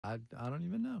I don't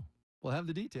even know. We'll have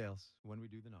the details when we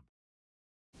do the number.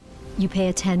 You pay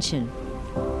attention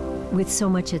with so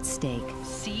much at stake.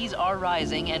 Seas are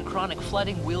rising and chronic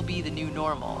flooding will be the new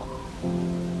normal.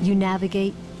 You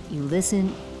navigate, you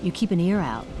listen, you keep an ear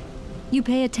out. You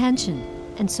pay attention,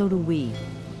 and so do we.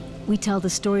 We tell the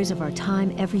stories of our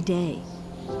time every day.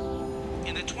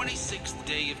 In the 26th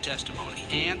day of testimony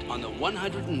and on the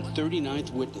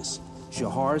 139th witness,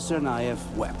 Shahar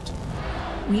Tsarnaev wept.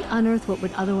 We unearth what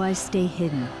would otherwise stay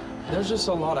hidden. There's just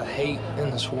a lot of hate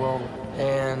in this world,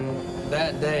 and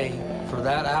that day, for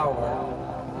that hour,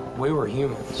 we were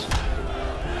humans.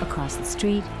 Across the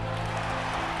street.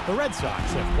 The Red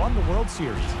Sox have won the World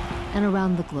Series. And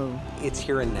around the globe. It's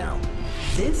here and now.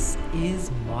 This is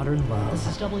modern love. This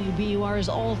is WBUR's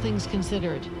All Things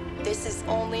Considered. This is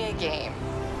only a game.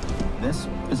 This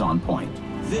is On Point.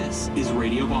 This is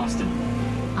Radio Boston.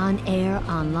 On air,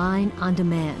 online, on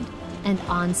demand, and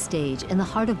on stage in the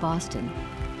heart of Boston.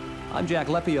 I'm Jack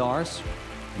Lepiars.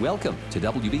 Welcome to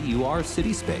WBUR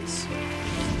CitySpace.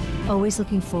 Always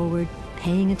looking forward,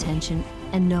 paying attention,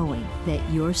 and knowing that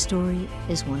your story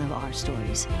is one of our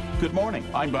stories. Good morning.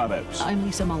 I'm Bob Oates. I'm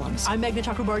Lisa Mullins. I'm Meghna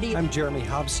Chakrabarty. I'm Jeremy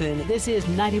Hobson. This is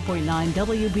 90.9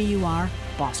 WBUR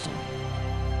Boston.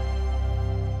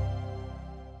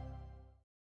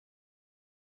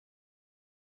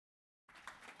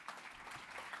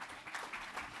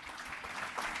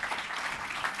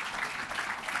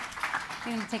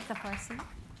 You're going to take the far seat?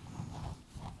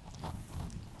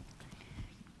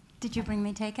 Did you bring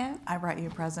me takeout? I brought you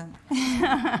a present.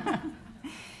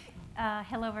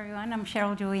 Hello, everyone. I'm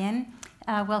Sheryl Julian.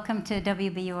 Welcome to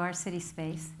WBUR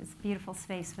CitySpace. It's a beautiful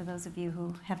space for those of you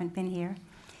who haven't been here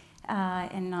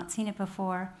and not seen it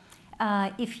before.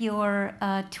 If you're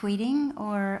tweeting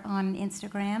or on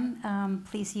Instagram,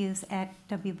 please use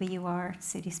 @WBUR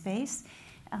CitySpace.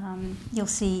 You'll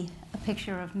see a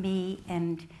picture of me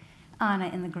and Ana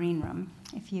in the green room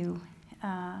if you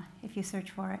search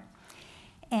for it.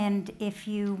 And if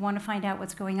you want to find out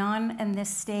what's going on in this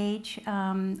stage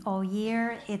all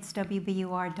year, it's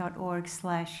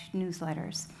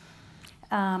wbur.org/newsletters.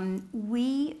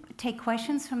 We take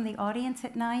questions from the audience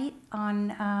at night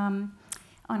on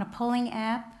a polling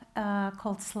app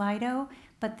called Slido,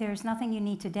 but there's nothing you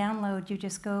need to download. You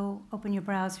just go open your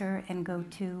browser and go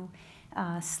to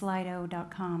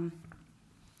slido.com.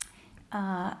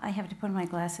 I have to put on my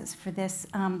glasses for this.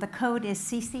 The code is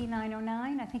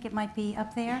CC909. I think it might be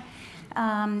up there.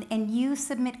 And you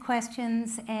submit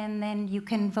questions, and then you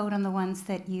can vote on the ones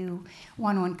that you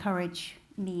want to encourage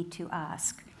me to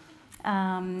ask.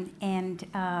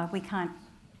 We can't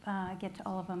get to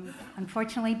all of them,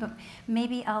 unfortunately, but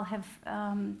maybe I'll have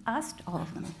asked all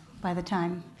of them by the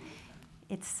time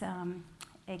it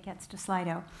gets to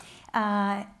Slido.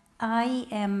 I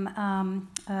am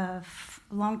a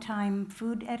longtime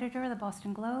food editor of the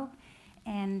Boston Globe,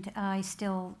 and I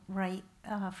still write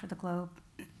for the Globe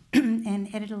and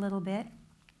edit a little bit.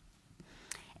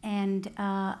 And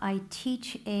I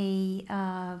teach a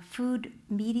food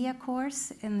media course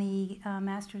in the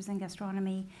Masters in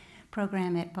Gastronomy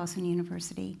program at Boston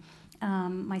University.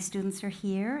 My students are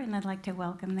here, and I'd like to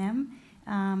welcome them.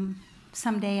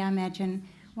 Someday, I imagine,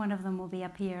 one of them will be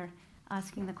up here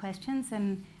asking the questions,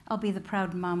 and I'll be the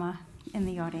proud mama in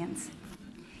the audience.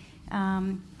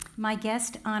 My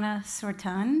guest, Ana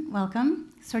Sortun,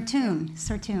 welcome. Sortun.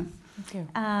 Thank you.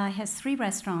 Has 3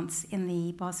 restaurants in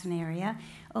the Boston area.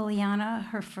 Oleana,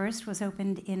 her first, was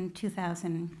opened in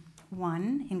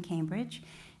 2001 in Cambridge,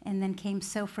 and then came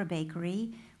Sofra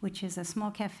Bakery, which is a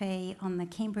small cafe on the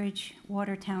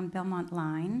Cambridge-Watertown-Belmont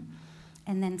line,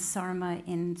 and then Sarma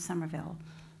in Somerville.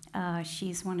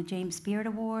 She's won a James Beard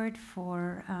Award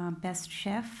for Best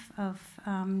Chef of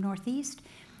Northeast,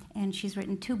 and she's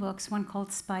written 2 books, one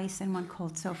called Spice and one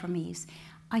called Soframiz.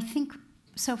 I think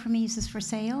Soframiz is for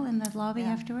sale in the lobby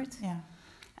afterwards. Yeah.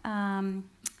 On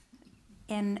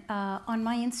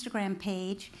my Instagram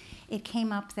page, it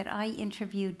came up that I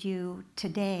interviewed you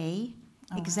today,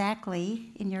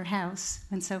 exactly in your house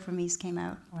when Soframiz came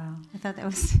out. Wow. I thought that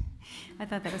was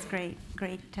great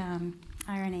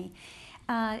irony.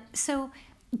 So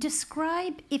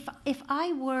describe, if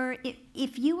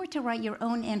you were to write your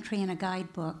own entry in a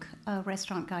guidebook, a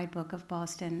restaurant guidebook of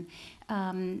Boston,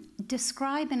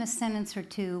 describe in a sentence or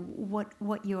two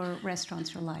what your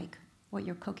restaurants are like, what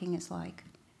your cooking is like.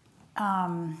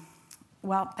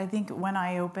 Well, I think when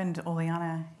I opened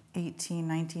Oleana 18,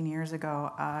 19 years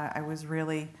ago, I was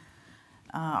really,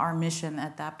 our mission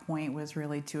at that point was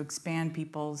really to expand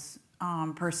people's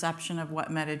perception of what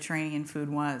Mediterranean food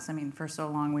was. I mean, for so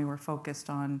long we were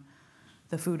focused on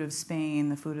the food of Spain,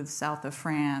 the food of the south of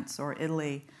France or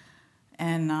Italy.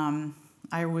 And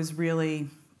I was really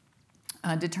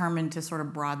determined to sort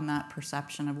of broaden that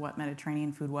perception of what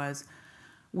Mediterranean food was.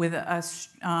 With us,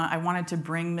 I wanted to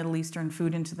bring Middle Eastern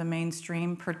food into the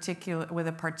mainstream, with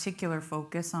a particular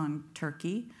focus on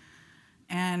Turkey.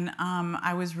 And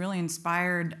I was really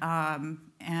inspired,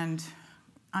 and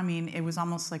I mean, it was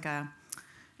almost like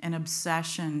an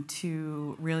obsession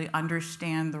to really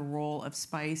understand the role of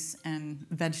spice and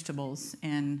vegetables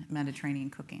in Mediterranean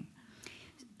cooking.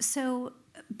 So,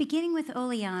 beginning with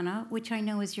Oleana, which I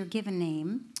know is your given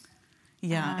name.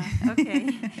 Yeah.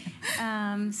 Okay.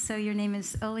 So your name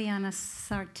is Ana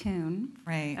Sortun.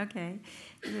 Right. Okay.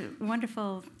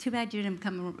 Wonderful. Too bad you didn't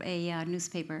become a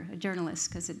newspaper, a journalist,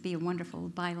 because it'd be a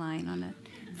wonderful byline on the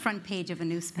front page of a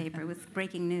newspaper with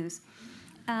breaking news.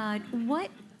 What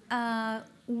are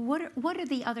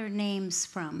the other names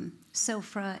from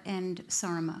Sofra and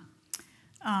Sarma?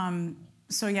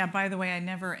 So yeah, by the way, I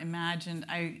never imagined,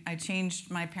 I changed,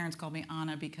 my parents called me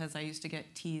Ana because I used to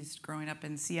get teased growing up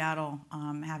in Seattle,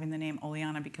 having the name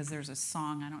Oleana because there's a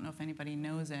song, I don't know if anybody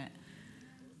knows it.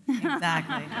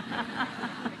 Exactly.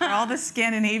 For all the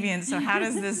Scandinavians, so how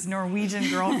does this Norwegian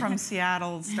girl from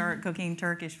Seattle start cooking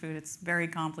Turkish food? It's very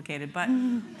complicated, but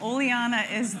Oleana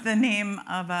is the name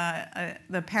of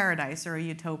the paradise or a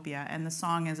utopia, and the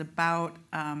song is about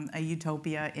a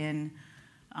utopia in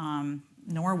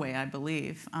Norway, I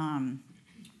believe,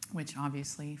 which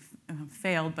obviously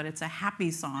failed, but it's a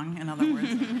happy song, in other words.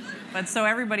 But so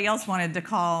everybody else wanted to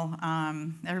call,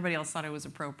 everybody else thought it was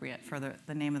appropriate for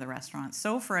the name of the restaurant.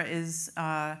 Sofra is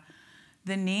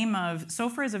the name of,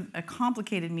 Sofra is a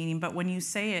complicated meaning, but when you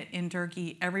say it in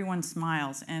Turkey, everyone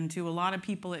smiles. And to a lot of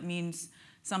people, it means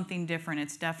something different.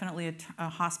 It's definitely a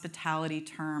hospitality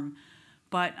term,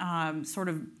 but sort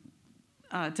of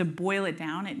to boil it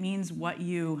down, it means what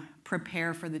you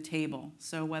prepare for the table.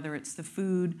 So whether it's the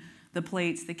food, the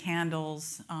plates, the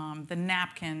candles, the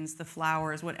napkins, the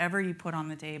flowers, whatever you put on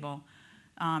the table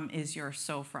is your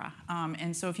sofra.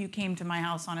 And so if you came to my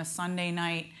house on a Sunday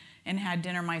night and had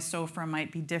dinner, my sofra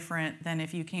might be different than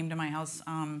if you came to my house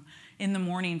in the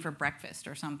morning for breakfast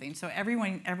or something. So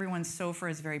everyone's sofra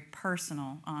is very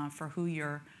personal for who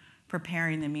you're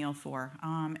preparing the meal for.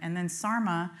 And then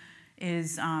Sarma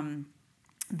is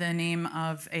the name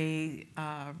of a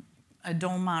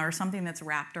dolma or something that's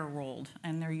wrapped or rolled,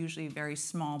 and they're usually very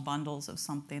small bundles of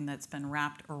something that's been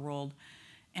wrapped or rolled,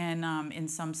 and in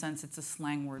some sense it's a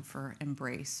slang word for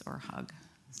embrace or hug.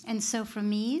 And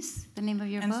Soframiz, the name of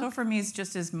your book? And Soframiz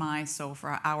just is my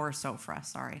sofra, our sofra,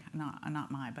 sorry,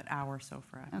 not my, but our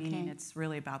sofra, okay. Meaning it's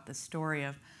really about the story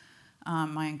of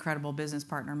my incredible business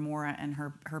partner, Maura, and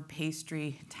her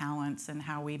pastry talents and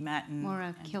how we met.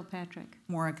 Maura Kilpatrick.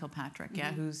 Maura Kilpatrick,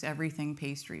 yeah, who's everything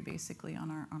pastry, basically, on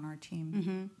our team.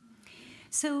 Mm-hmm.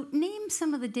 So name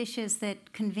some of the dishes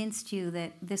that convinced you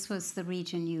that this was the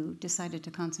region you decided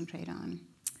to concentrate on.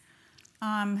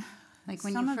 Like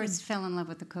when you first fell in love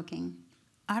with the cooking.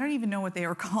 I don't even know what they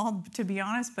were called, to be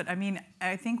honest, but I mean,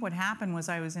 I think what happened was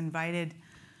I was invited.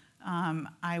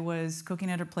 I was cooking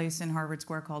at a place in Harvard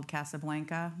Square called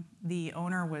Casablanca. The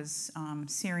owner was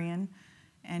Syrian,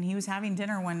 and he was having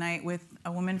dinner one night with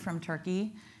a woman from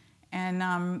Turkey.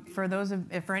 And for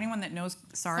anyone that knows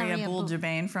Sari Abul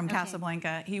Jabain from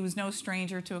Casablanca, he was no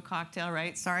stranger to a cocktail,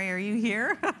 right? Sari, are you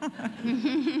here?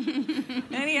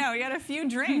 Anyhow, he had a few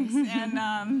drinks,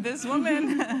 and this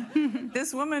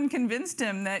woman convinced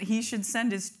him that he should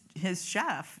send his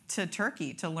chef to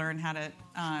Turkey to learn how to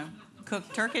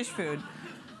cook Turkish food.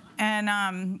 And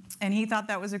he thought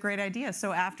that was a great idea.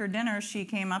 So after dinner, she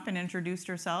came up and introduced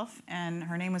herself, and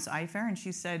her name was Ayfer, and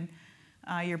she said,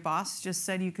 your boss just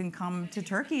said you can come to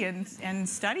Turkey and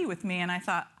study with me. And I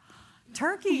thought,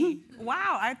 Turkey,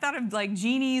 wow. I thought of like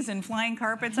genies and flying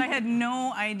carpets. I had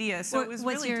no idea. So it was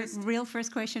really your real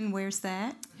first question, where's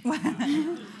that?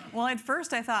 Well, at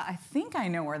first I thought, I think I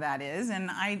know where that is, and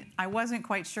I wasn't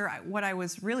quite sure. What I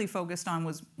was really focused on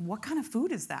was, what kind of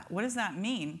food is that? What does that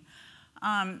mean?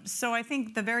 So I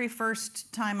think the very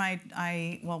first time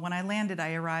when I landed,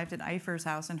 I arrived at Ayfer's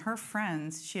house, and her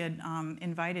friends, she had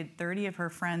invited 30 of her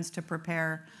friends to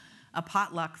prepare a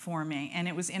potluck for me, and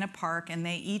it was in a park, and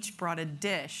they each brought a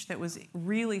dish that was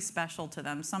really special to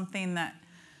them, something that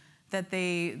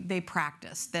they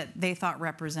practiced, that they thought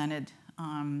represented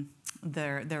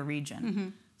their region. Mm-hmm.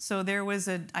 So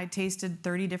I tasted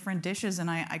 30 different dishes,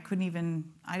 and I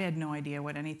had no idea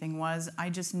what anything was. I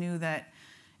just knew that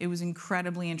it was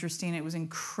incredibly interesting. It was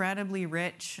incredibly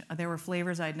rich. There were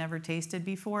flavors I'd never tasted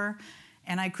before,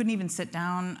 and I couldn't even sit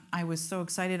down. I was so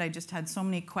excited. I just had so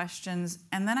many questions.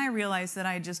 And then I realized that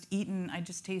I just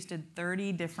tasted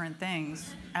 30 different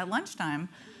things at lunchtime.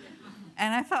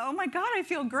 And I thought, oh my God, I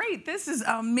feel great. This is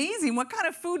amazing. What kind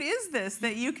of food is this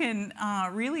that you can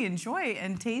really enjoy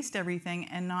and taste everything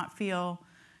and not feel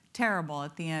terrible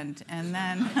at the end? And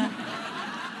then,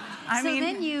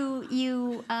 then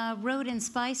you wrote in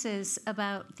Spices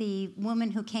about the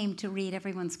woman who came to read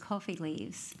everyone's coffee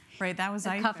leaves. Right, that was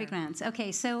coffee grounds.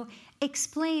 Okay, so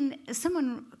explain.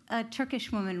 A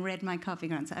Turkish woman read my coffee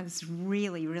grounds. I was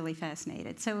really, really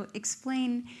fascinated. So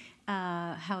explain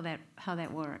how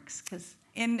that works, because.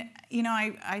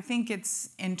 I think it's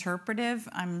interpretive.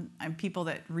 People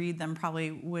that read them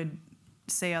probably would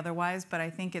say otherwise, but I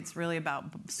think it's really about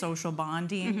social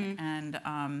bonding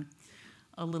and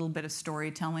a little bit of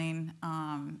storytelling,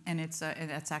 and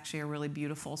that's actually a really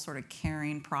beautiful sort of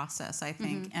caring process, I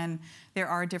think. And there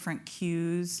are different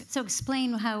cues. So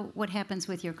explain what happens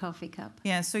with your coffee cup.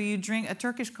 Yeah, so you drink a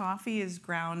Turkish coffee is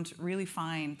ground really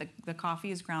fine. The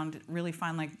coffee is ground really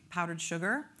fine, like powdered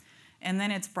sugar, and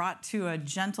then it's brought to a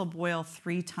gentle boil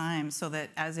 3 times, so that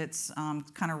as it's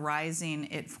kind of rising,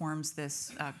 it forms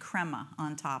this crema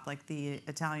on top, like the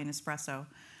Italian espresso.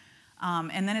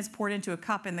 And then it's poured into a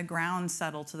cup, and the grounds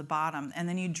settle to the bottom. And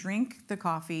then you drink the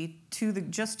coffee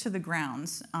just to the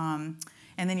grounds, and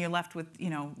then you're left with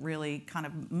really kind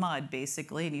of mud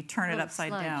basically, and you turn it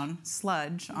upside down,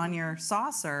 sludge on your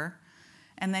saucer,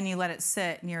 and then you let it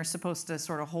sit, and you're supposed to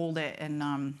sort of hold it and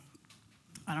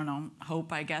I don't know,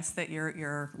 hope, I guess, that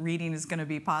your reading is going to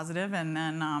be positive, and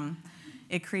then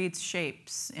it creates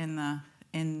shapes in the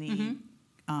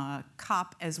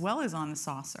cup as well as on the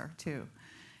saucer too.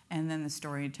 And then the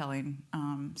storytelling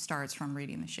starts from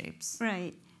reading the shapes.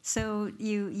 Right. So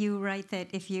you write that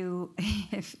if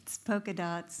it's polka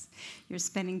dots, you're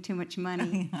spending too much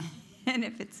money, and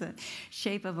if it's a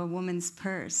shape of a woman's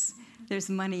purse, there's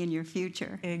money in your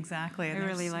future. Exactly. And I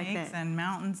really like that. Snakes and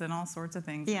mountains and all sorts of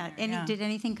things. Yeah. Did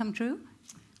anything come true?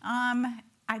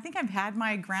 I think I've had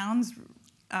my grounds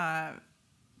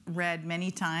read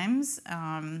many times,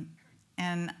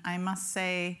 and I must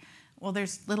say, well,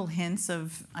 there's little hints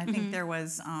of, I think there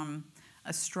was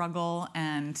a struggle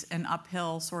and an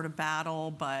uphill sort of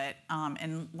battle, but,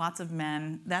 and lots of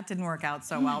men. That didn't work out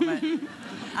so well, but.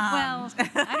 Well,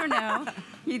 I don't know.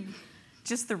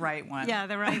 Just the right one. Yeah,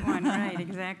 the right one, right,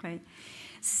 exactly.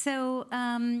 So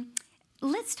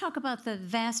let's talk about the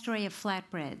vast array of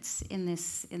flatbreads in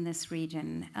this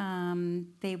region.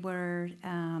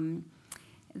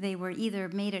 They were either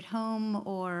made at home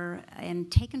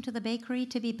and taken to the bakery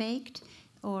to be baked,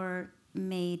 or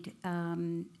made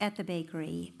at the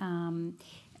bakery.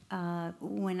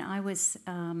 When I was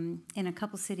in a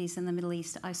couple cities in the Middle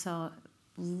East, I saw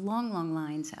long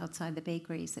lines outside the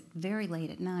bakeries at very late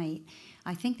at night.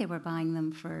 I think they were buying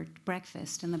them for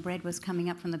breakfast, and the bread was coming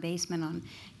up from the basement on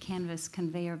canvas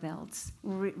conveyor belts.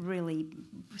 Really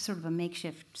sort of a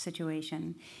makeshift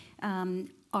situation.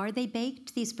 Are they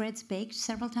baked? These breads baked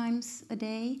several times a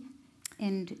day,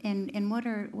 and what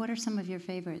are some of your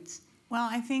favorites? Well,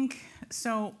 I think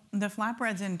so. The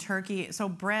flatbreads in Turkey. So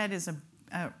bread is a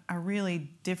really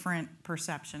different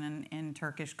perception in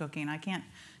Turkish cooking. I can't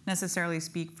necessarily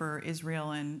speak for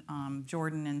Israel and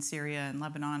Jordan and Syria and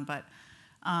Lebanon, but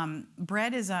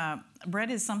bread is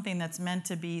something that's meant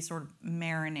to be sort of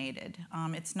marinated.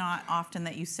 It's not often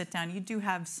that you sit down. You do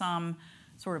have some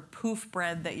sort of poof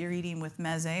bread that you're eating with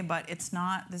meze, but it's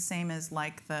not the same as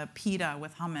like the pita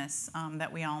with hummus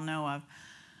that we all know of.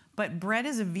 But bread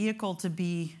is a vehicle to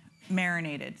be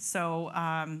marinated. So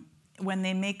when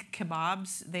they make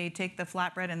kebabs, they take the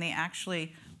flatbread and they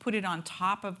actually put it on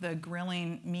top of the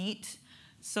grilling meat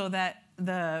so that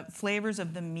the flavors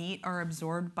of the meat are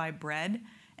absorbed by bread.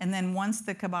 And then once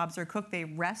the kebabs are cooked, they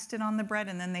rest it on the bread,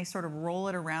 and then they sort of roll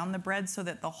it around the bread so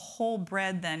that the whole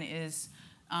bread then is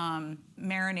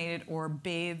marinated or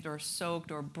bathed or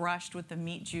soaked or brushed with the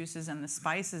meat juices and the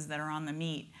spices that are on the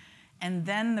meat. And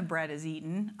then the bread is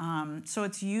eaten. So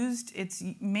it's used.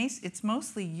 It's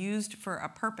mostly used for a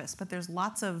purpose, but there's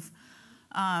lots of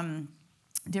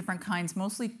different kinds,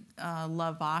 mostly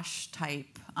lavash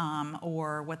type,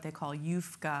 or what they call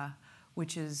yufka,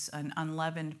 which is an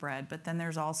unleavened bread. But then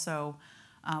there's also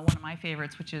one of my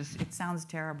favorites, which is, it sounds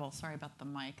terrible. Sorry about the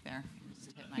mic there.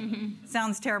 It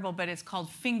sounds terrible, but it's called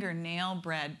fingernail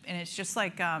bread, and it's just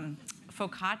like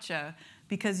focaccia,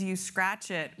 because you scratch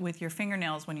it with your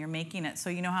fingernails when you're making it. So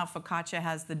you know how focaccia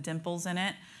has the dimples in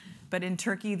it? But in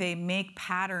Turkey, they make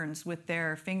patterns with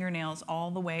their fingernails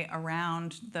all the way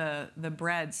around the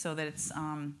bread, so that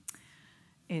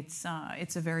it's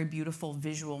a very beautiful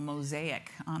visual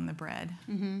mosaic on the bread.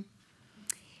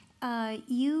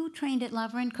 You trained at La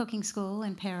Varenne Cooking School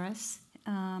in Paris,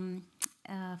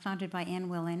 founded by Anne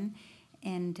Willan,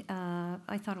 and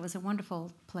I thought it was a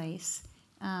wonderful place.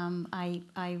 I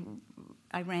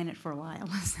ran it for a while.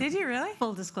 Did you really?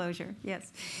 Full disclosure,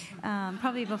 yes.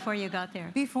 Probably before you got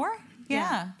there. Before?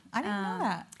 Yeah. I didn't know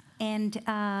that.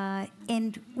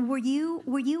 And were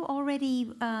you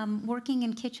already working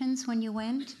in kitchens when you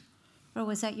went, or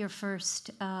was that your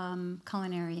first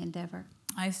culinary endeavor?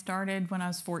 I started when I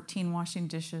was 14 washing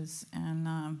dishes,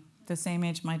 and the same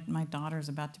age my daughter's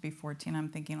about to be 14. I'm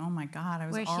thinking, oh my God, I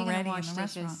was already in the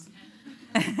restaurant.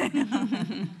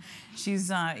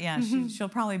 She's she'll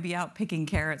probably be out picking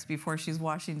carrots before she's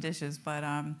washing dishes. But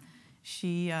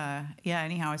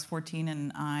anyhow, I was 14,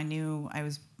 and I knew I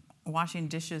was washing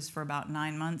dishes for about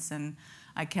 9 months, and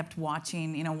I kept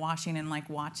watching, washing and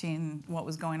watching what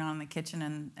was going on in the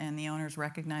kitchen, and the owners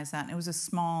recognized that. And it was a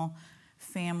small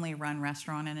family-run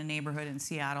restaurant in a neighborhood in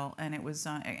Seattle, and it was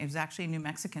actually New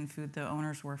Mexican food. The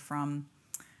owners were from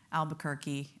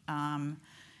Albuquerque.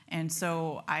 And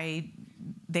so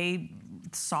they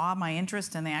saw my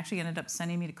interest, and they actually ended up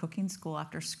sending me to cooking school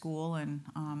after school. And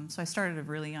so I started at a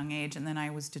really young age, and then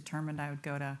I was determined I would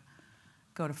go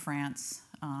to France,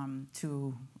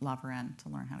 to La Varenne, to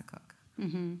learn how to cook.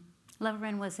 Mm-hmm. La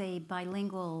Varenne was a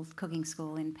bilingual cooking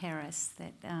school in Paris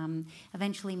that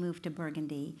eventually moved to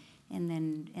Burgundy and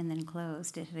then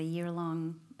closed. It had a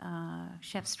year-long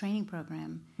chef's training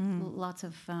program. Lots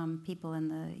of people in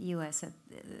the U.S. at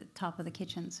the top of the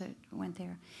kitchens that went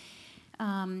there.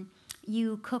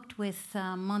 You cooked with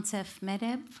Monsef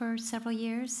Medeb for several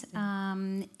years,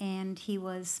 and he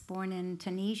was born in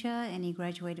Tunisia, and he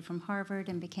graduated from Harvard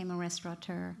and became a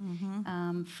restaurateur,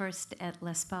 first at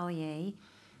L'Espalier.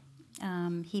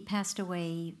 He passed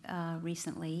away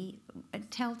recently.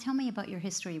 Tell me about your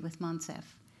history with Monsef.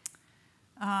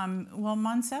 Well,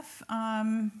 Monsef,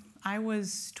 I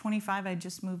was 25. I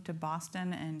just moved to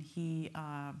Boston, and he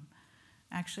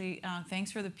actually,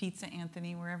 thanks for the pizza,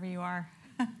 Anthony, wherever you are.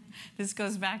 This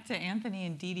goes back to Anthony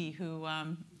and Dee Dee, who,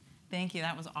 thank you,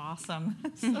 that was awesome.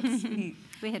 So sweet.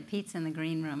 We had pizza in the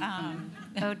green room.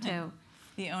 Otto.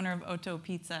 The owner of Otto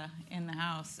Pizza in the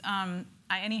house. I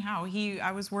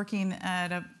was working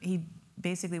at he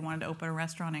basically wanted to open a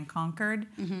restaurant in Concord.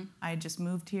 I had just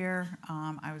moved here.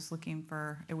 I was looking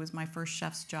it was my first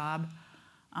chef's job.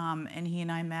 And he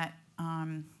and I met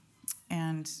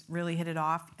and really hit it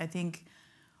off. I think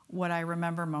what I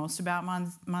remember most about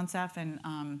Monsef, and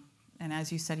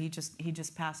as you said, he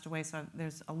just passed away, so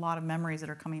there's a lot of memories that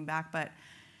are coming back. But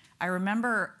I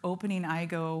remember opening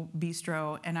Igo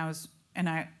Bistro, and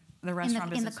the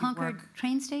restaurant in the Concord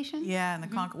train station. Yeah, in the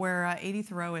Concord, where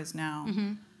 80th Row is now.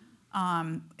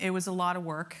 It was a lot of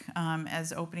work,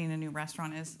 as opening a new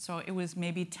restaurant is. So it was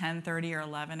maybe 10:30 or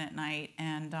 11 at night,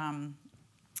 and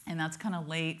that's kind of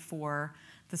late for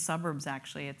the suburbs.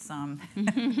 Actually, it's no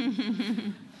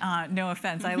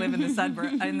offense, I live in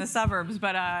the suburbs,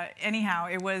 but anyhow,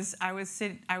 I was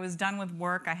done with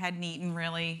work. I hadn't eaten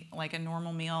really like a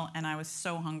normal meal, and I was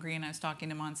so hungry. And I was talking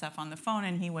to Monsef on the phone,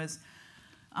 and he was,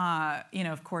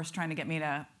 of course, trying to get me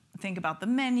to think about the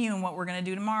menu and what we're going to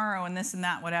do tomorrow and this and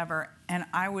that, whatever. And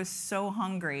I was so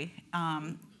hungry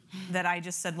that I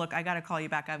just said, look, I got to call you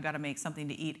back. I've got to make something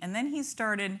to eat. And then he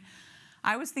started,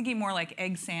 I was thinking more like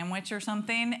egg sandwich or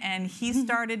something, and he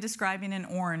started describing an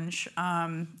orange.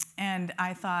 And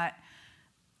I thought,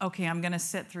 okay, I'm going to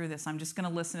sit through this. I'm just going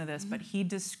to listen to this. But he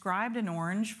described an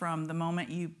orange from the moment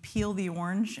you peel the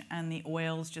orange and the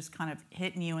oils just kind of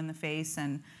hitting you in the face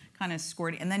and kind of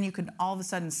squirting. And then you could all of a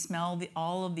sudden smell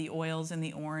all of the oils in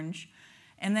the orange.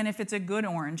 And then if it's a good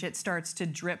orange, it starts to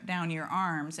drip down your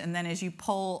arms. And then as you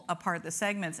pull apart the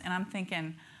segments, and I'm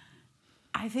thinking,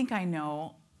 I think I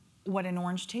know what an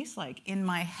orange tastes like in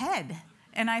my head.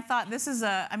 And I thought, this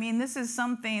is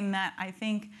something that I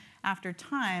think after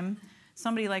time,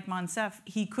 somebody like Monsef,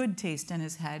 he could taste in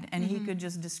his head, and he could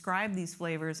just describe these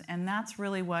flavors. And that's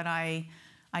really what I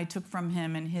took from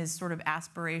him, and his sort of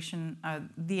aspiration,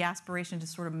 the aspiration to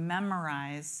sort of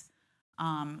memorize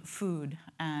food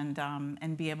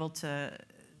and be able to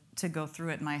go through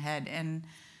it in my head. And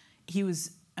he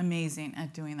was amazing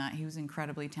at doing that. He was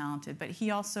incredibly talented. But he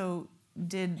also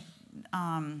did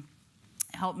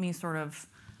help me sort of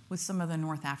with some of the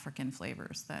North African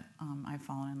flavors that I've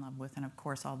fallen in love with, and of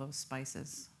course all those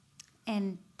spices.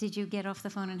 And did you get off the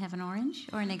phone and have an orange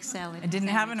or an egg salad? I didn't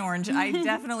have an orange. I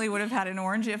definitely would have had an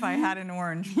orange if I had an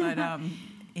orange, but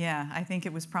yeah, I think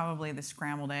it was probably the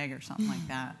scrambled egg or something like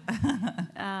that.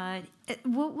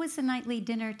 What was the nightly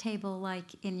dinner table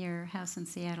like in your house in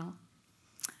Seattle?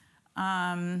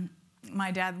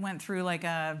 My dad went through like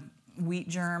a wheat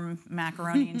germ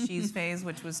macaroni and cheese phase,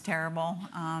 which was terrible.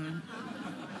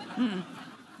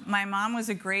 My mom was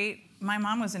a great my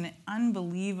mom was an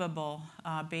unbelievable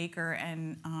baker,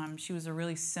 and she was a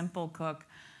really simple cook.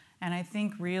 And I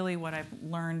think really what I've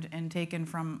learned and taken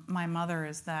from my mother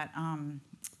is that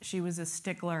she was a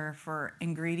stickler for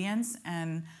ingredients.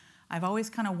 And I've always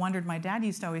kind of wondered, my dad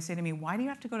used to always say to me, why do you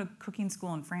have to go to cooking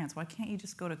school in France? Why can't you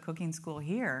just go to cooking school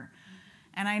here?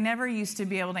 And I never used to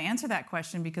be able to answer that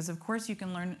question because, of course, you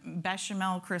can learn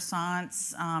bechamel,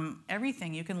 croissants,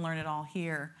 everything. You can learn it all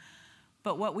here.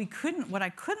 But what I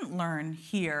couldn't learn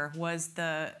here was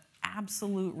the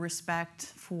absolute respect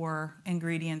for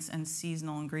ingredients and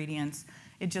seasonal ingredients.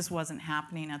 It just wasn't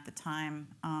happening at the time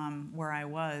where I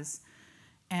was.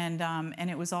 And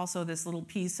it was also this little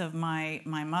piece of my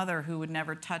mother who would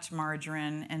never touch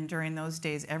margarine. And during those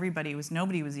days, nobody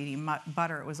was eating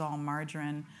butter. It was all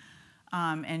margarine.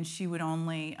 And she would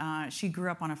only, she grew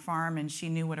up on a farm and she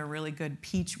knew what a really good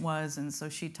peach was. And so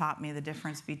she taught me the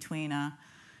difference between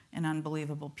an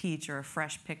unbelievable peach or a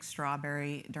fresh picked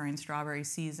strawberry during strawberry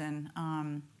season.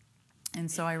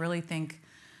 And so I really think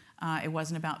it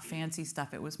wasn't about fancy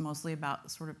stuff. It was mostly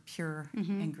about sort of pure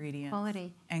ingredients.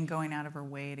 Quality. And going out of her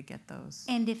way to get those.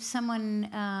 And if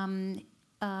someone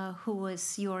who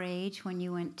was your age when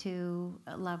you went to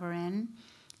La Varenne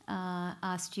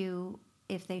asked you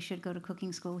if they should go to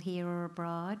cooking school here or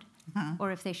abroad,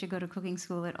 or if they should go to cooking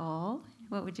school at all,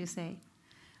 what would you say?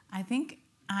 I think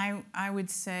I would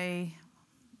say,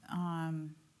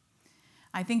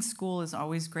 I think school is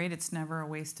always great. It's never a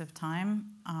waste of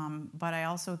time. But I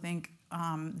also think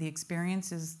the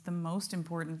experience is the most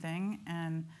important thing.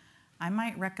 And I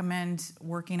might recommend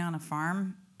working on a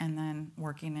farm and then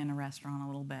working in a restaurant a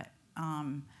little bit.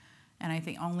 And I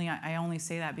think I only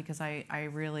say that because I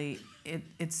really,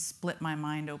 it split my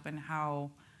mind open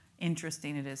how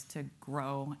interesting it is to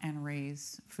grow and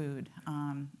raise food,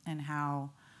 and how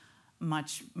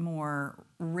much more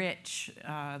rich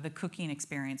the cooking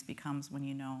experience becomes when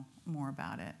you know more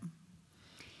about it.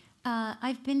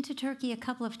 I've been to Turkey a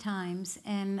couple of times,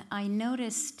 and I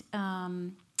noticed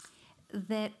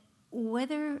that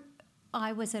whether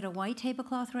I was at a white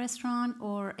tablecloth restaurant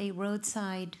or a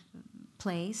roadside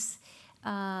place,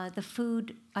 the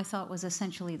food I thought was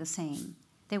essentially the same.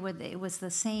 It was the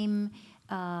same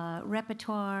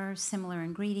repertoire, similar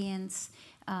ingredients.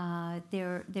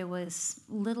 There was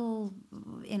little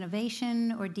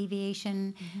innovation or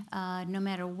deviation, no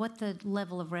matter what the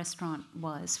level of restaurant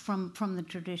was from the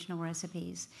traditional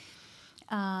recipes.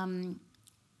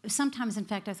 Sometimes, in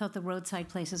fact, I thought the roadside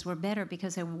places were better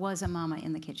because there was a mama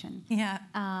in the kitchen. Yeah.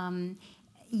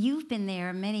 You've been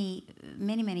there many,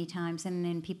 many, many times, and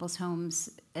in people's homes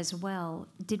as well.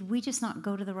 Did we just not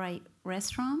go to the right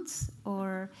restaurants,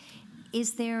 or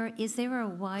is there a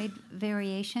wide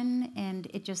variation and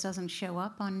it just doesn't show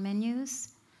up on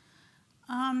menus?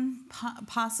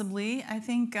 Possibly. I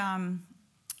think. I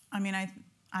mean, I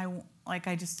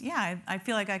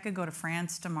feel like I could go to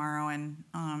France tomorrow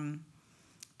and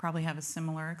probably have a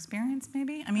similar experience.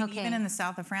 Maybe. I mean, even in the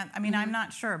south of France. I mean, I'm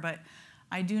not sure, but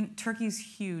I do. Turkey's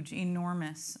huge,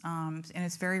 enormous, and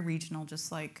it's very regional,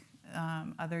 just like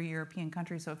other European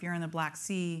countries. So if you're in the Black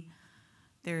Sea,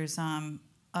 there's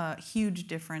a huge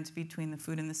difference between the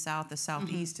food in the south. The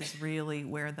southeast is really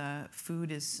where the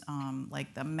food is,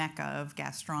 like the mecca of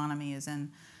gastronomy is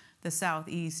in the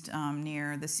southeast,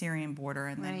 near the Syrian border,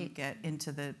 and then you get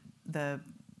into the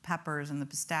peppers and the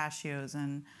pistachios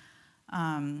and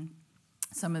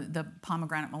some of the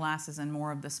pomegranate molasses and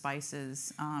more of the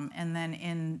spices. And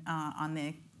then on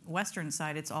the western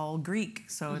side, it's all Greek.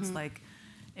 So it's like,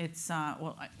 it's,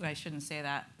 well, I shouldn't say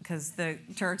that because the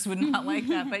Turks would not like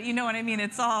that, but you know what I mean?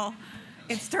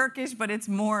 It's Turkish, but it's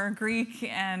more Greek.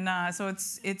 And so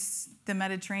it's the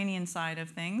Mediterranean side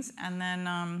of things. And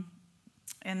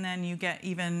then you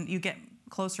get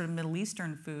closer to Middle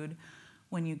Eastern food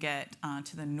when you get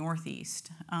to the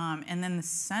northeast. And then the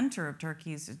center of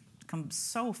Turkey has become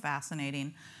so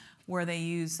fascinating, where they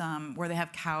use, where they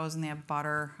have cows and they have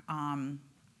butter,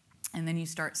 and then you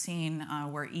start seeing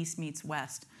where east meets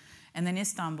west. And then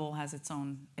Istanbul has its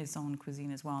own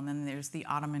cuisine as well. And then there's the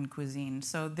Ottoman cuisine.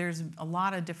 So there's a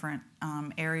lot of different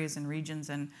areas and regions.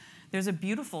 And there's a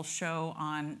beautiful show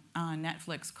on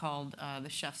Netflix called The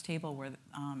Chef's Table, where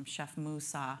Chef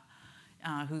Musa,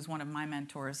 who's one of my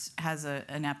mentors, has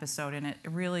an episode, and it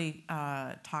really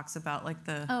talks about like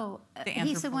the anthropological.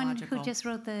 He's the one who just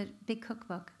wrote the big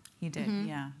cookbook. He did,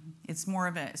 yeah. It's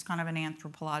kind of an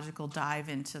anthropological dive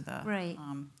into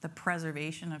the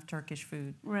preservation of Turkish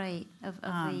food. Right, of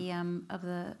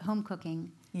the home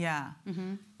cooking. Yeah.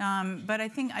 But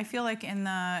I feel like in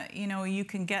the, you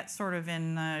can get sort of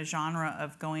in the genre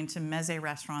of going to meze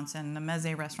restaurants, and the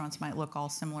meze restaurants might look all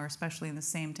similar, especially in the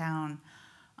same town.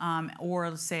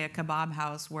 or say a kebab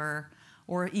house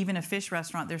or even a fish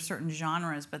restaurant, there's certain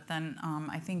genres, but then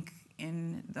I think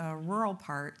in the rural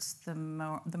parts, the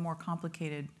more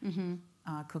complicated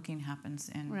cooking happens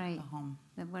in the home.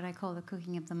 What I call the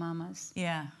cooking of the mamas.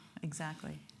 Yeah,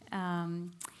 exactly.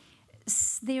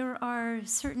 There are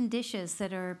certain dishes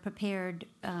that are prepared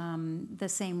the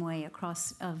same way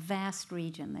across a vast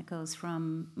region that goes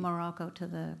from Morocco to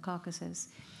the Caucasus.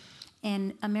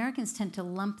 And Americans tend to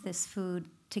lump this food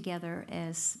together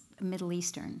as Middle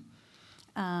Eastern.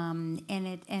 And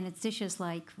it's dishes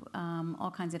like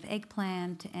all kinds of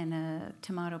eggplant and a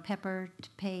tomato pepper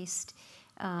paste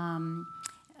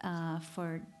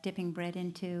for dipping bread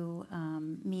into,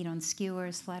 meat on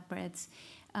skewers, flatbreads.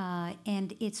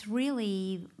 And it's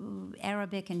really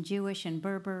Arabic and Jewish and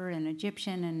Berber and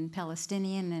Egyptian and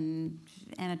Palestinian and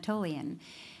Anatolian.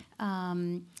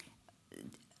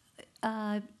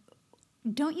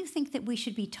 Don't you think that we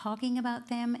should be talking about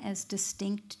them as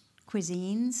distinct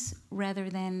cuisines rather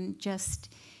than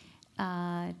just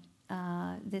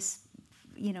this,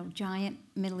 giant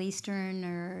Middle Eastern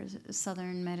or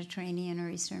Southern Mediterranean or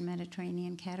Eastern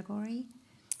Mediterranean category?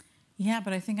 Yeah,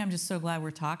 but I think I'm just so glad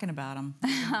we're talking about them.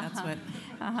 That's what.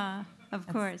 Of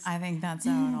course. I think that's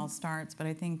how it all starts. But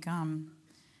I think, and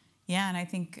I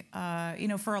think,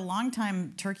 for a long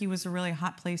time, Turkey was a really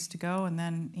hot place to go, and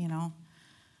then,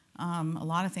 a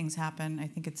lot of things happen. I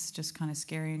think it's just kind of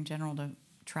scary in general to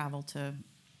travel to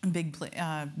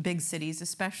big cities,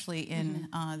 especially in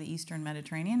the Eastern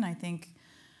Mediterranean. I think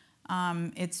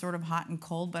it's sort of hot and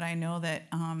cold, but I know that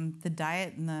the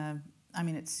diet and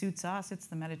it suits us. It's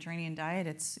the Mediterranean diet.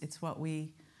 It's what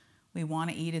we want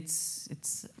to eat.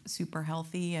 It's super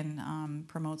healthy and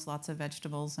promotes lots of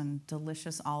vegetables and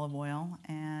delicious olive oil.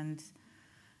 And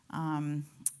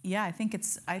I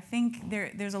think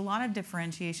there's a lot of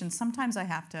differentiation. Sometimes I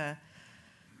have to,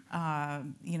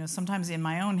 sometimes in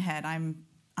my own head I'm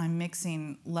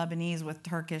mixing Lebanese with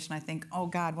Turkish, and I think, oh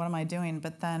God, what am I doing?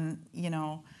 But then,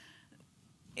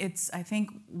 I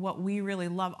think what we really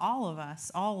love, all of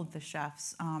the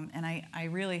chefs, and I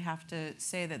really have to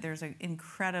say that there's an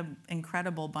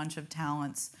incredible bunch of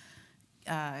talents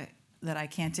that I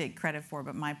can't take credit for,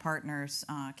 but my partners,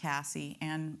 Cassie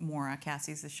and Maura.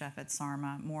 Cassie's the chef at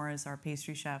Sarma. Maura is our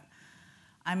pastry chef.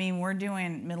 I mean, we're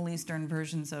doing Middle Eastern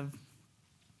versions of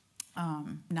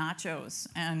nachos.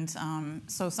 And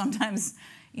so sometimes,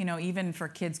 even for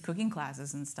kids' cooking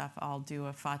classes and stuff, I'll do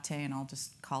a fateh and I'll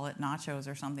just call it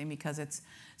nachos or something because it's...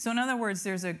 So in other words,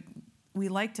 we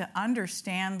like to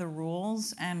understand the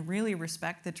rules and really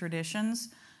respect the traditions,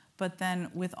 but then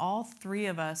with all three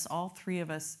of us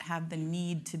have the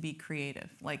need to be creative.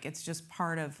 Like, it's just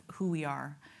part of who we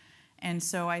are. And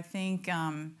so I think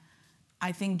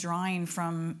drawing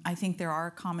from... I think there are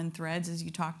common threads, as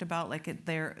you talked about, like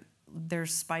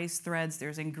there's spice threads,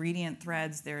 there's ingredient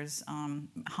threads, there's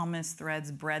hummus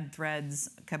threads, bread threads,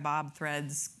 kebab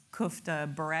threads,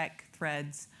 kufta, burek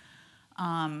threads.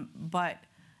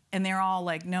 And they're all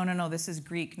like, no, this is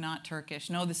Greek, not Turkish.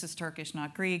 No, this is Turkish,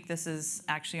 not Greek. This is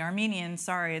actually Armenian.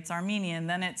 Sorry, it's Armenian.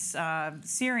 Then it's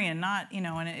Syrian, not,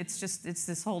 and it's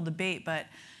this whole debate. But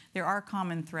there are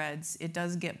common threads. It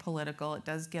does get political. It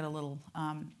does get a little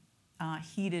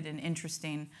heated and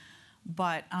interesting.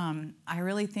 But I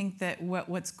really think that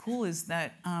what's cool is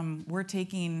that we're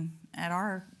taking, at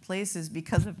our places,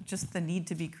 because of just the need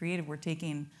to be creative, we're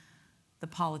taking the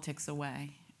politics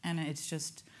away. And it's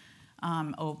just,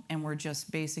 and we're just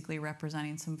basically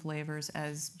representing some flavors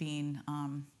as being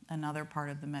another part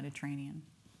of the Mediterranean.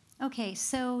 Okay,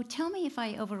 so tell me if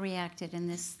I overreacted in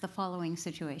the following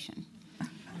situation.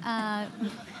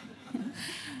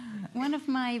 One of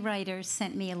my writers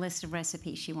sent me a list of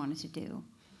recipes she wanted to do.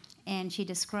 And she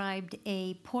described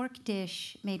a pork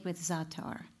dish made with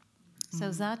za'atar. So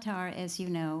za'atar, as you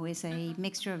know, is a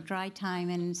mixture of dry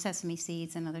thyme and sesame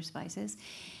seeds and other spices.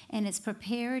 And it's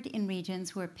prepared in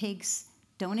regions where pigs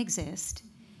don't exist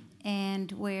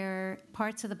and where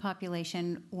parts of the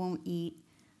population won't eat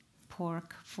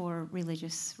pork for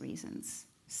religious reasons.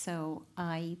 So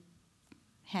I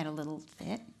had a little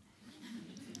fit.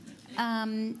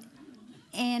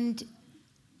 And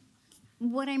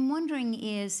what I'm wondering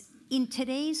is, in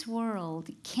today's world,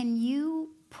 can you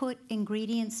put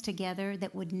ingredients together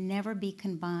that would never be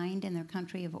combined in their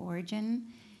country of origin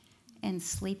and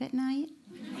sleep at night?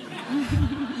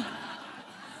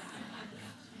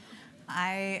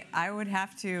 I would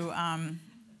have to,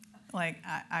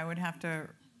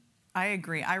 I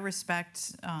agree. I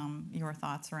respect your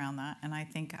thoughts around that, and I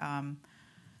think I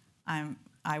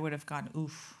would have gone,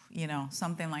 oof,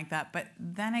 something like that. But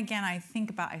then again, I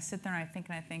sit there and I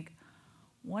think,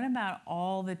 what about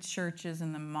all the churches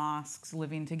and the mosques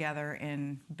living together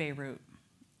in Beirut?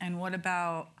 And what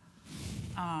about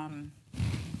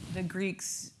the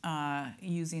Greeks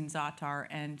using za'atar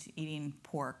and eating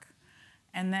pork?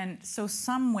 And then, so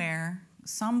somewhere,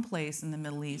 someplace in the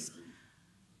Middle East,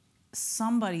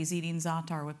 somebody's eating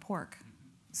za'atar with pork.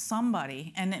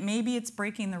 Somebody. And maybe it's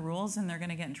breaking the rules and they're going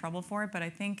to get in trouble for it,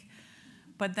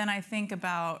 but then I think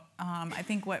about, I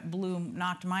think what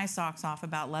knocked my socks off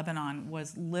about Lebanon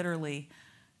was literally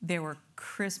there were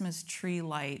Christmas tree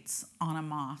lights on a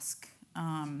mosque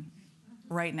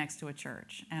right next to a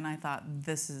church. And I thought,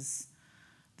 this is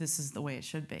the way it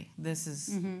should be. This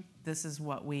is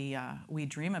what we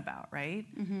dream about, right?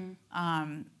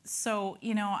 So,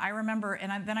 you know, I remember,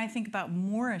 and then I think about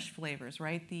Moorish flavors,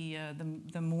 right?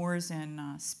 The Moors in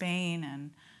Spain and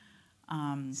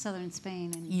southern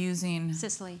Spain and using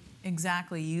Sicily.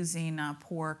 Exactly, using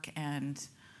pork and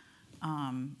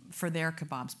for their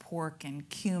kebabs, pork and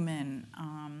cumin.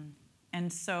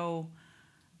 And so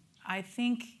I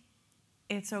think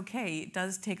it's okay. It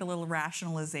does take a little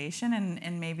rationalization,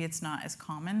 and maybe it's not as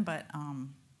common, but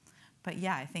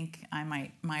yeah, I think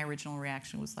my original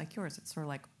reaction was like yours. It's sort of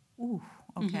like, ooh,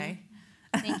 okay.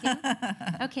 Thank you.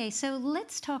 Okay, so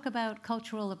let's talk about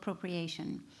cultural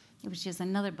appropriation, which is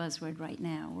another buzzword right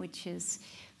now, which is,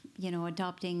 you know,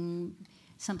 adopting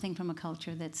something from a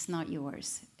culture that's not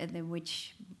yours,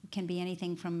 which can be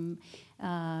anything from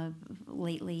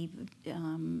lately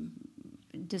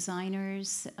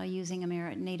designers using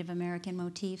Native American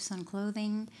motifs on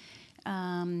clothing,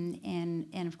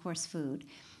 and of course food.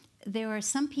 There are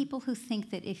some people who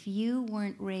think that if you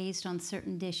weren't raised on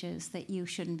certain dishes, that you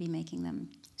shouldn't be making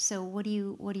them. So what do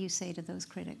you say to those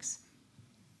critics?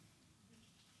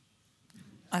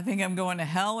 I think I'm going to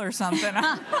hell or something.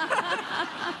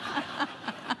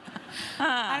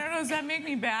 I don't know. Does that make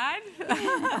me bad?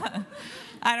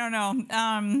 I don't know.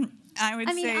 I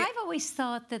mean, I've always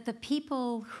thought that the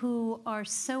people who are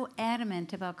so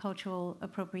adamant about cultural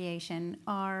appropriation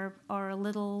are a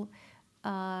little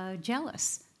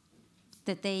jealous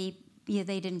that they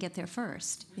didn't get there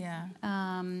first. Yeah.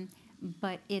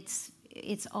 But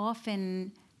it's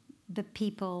often the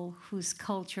people whose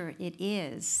culture it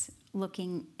is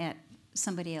looking at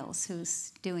somebody else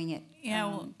who's doing it. Yeah,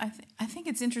 well, I think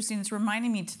it's interesting. It's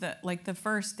reminding me to the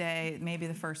first day, maybe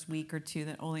the first week or two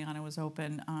that Oleana was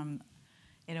open.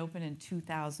 It opened in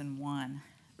 2001.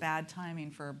 Bad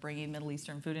timing for bringing Middle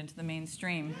Eastern food into the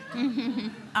mainstream.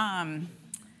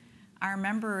 I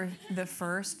remember the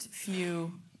first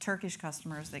few Turkish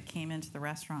customers that came into the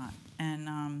restaurant,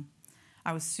 and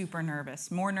I was super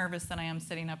nervous, more nervous than I am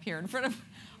sitting up here in front of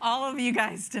all of you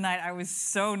guys tonight. I was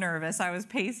so nervous. I was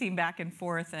pacing back and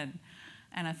forth, and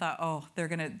I thought, oh, they're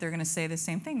gonna say the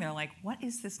same thing. They're like, what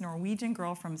is this Norwegian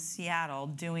girl from Seattle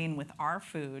doing with our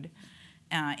food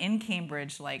in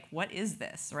Cambridge? Like, what is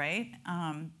this, right?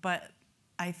 But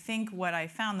I think what I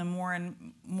found the more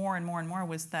and more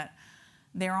was that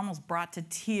they were almost brought to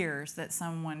tears that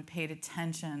someone paid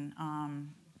attention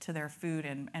to their food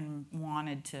and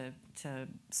wanted to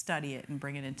study it and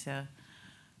bring it into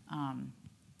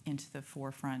the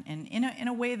forefront, and in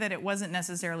a way that it wasn't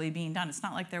necessarily being done. It's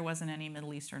not like there wasn't any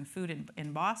Middle Eastern food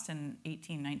in Boston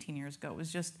 18, 19 years ago.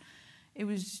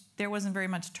 There wasn't very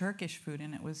much Turkish food,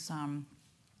 and it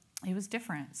was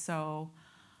different. So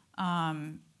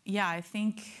yeah, I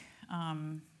think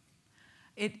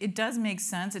it does make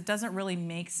sense. It doesn't really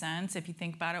make sense if you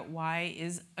think about it. Why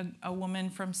is a woman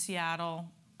from Seattle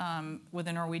with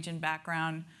a Norwegian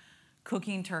background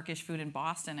cooking Turkish food in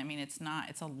Boston? I mean, it's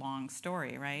a long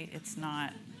story, right? It's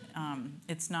not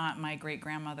my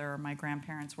great-grandmother or my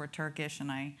grandparents were Turkish,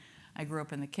 and I grew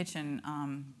up in the kitchen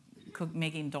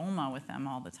making dolma with them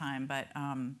all the time. But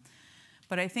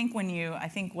I think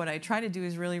what I try to do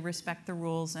is really respect the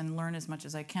rules and learn as much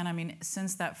as I can. I mean,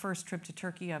 since that first trip to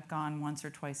Turkey, I've gone once or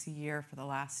twice a year for the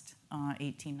last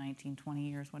 18, 19, 20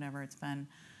 years, whatever it's been.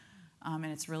 And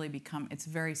it's really become, it's a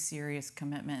very serious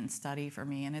commitment and study for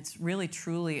me. And it's really,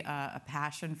 truly a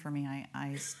passion for me.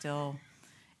 I still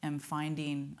am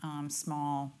finding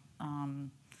small,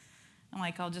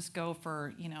 like I'll just go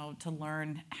for, to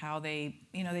learn how they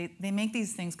make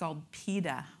these things called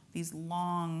pita, these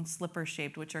long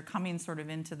slipper-shaped, which are coming sort of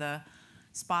into the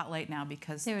spotlight now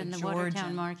because they're in the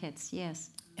Watertown markets, yes.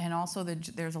 And also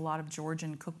there's a lot of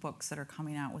Georgian cookbooks that are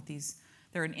coming out with these.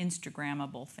 They're an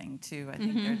Instagrammable thing, too. I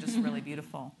think they're just really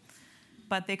beautiful.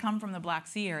 But they come from the Black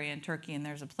Sea area in Turkey, and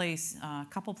there's a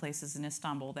couple places in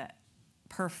Istanbul that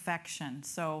perfection.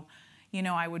 So,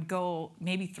 I would go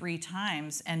maybe 3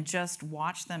 times and just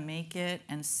watch them make it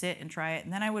and sit and try it.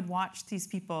 And then I would watch these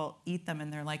people eat them,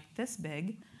 and they're like this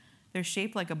big. They're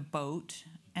shaped like a boat,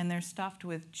 and they're stuffed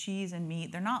with cheese and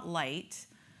meat. They're not light,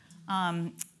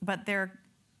 but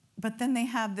then they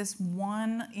have this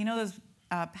one, you know those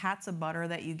pats of butter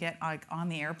that you get like on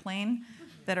the airplane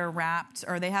that are wrapped,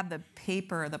 or they have the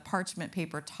paper, the parchment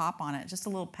paper top on it, just a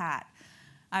little pat.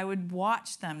 I would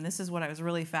watch them. This is what I was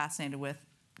really fascinated with.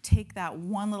 Take that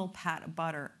one little pat of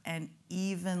butter and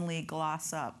evenly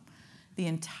gloss up the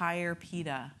entire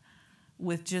pita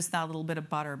with just that little bit of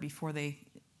butter before they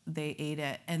ate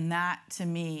it. And that, to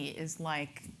me, is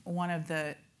like one of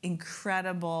the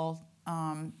incredible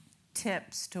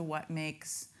tips to what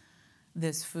makes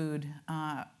this food.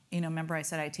 Remember I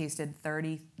said I tasted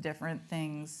 30 different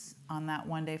things on that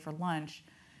one day for lunch.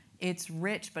 It's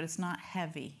rich, but it's not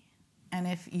heavy. And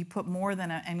if you put more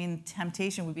than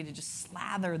temptation would be to just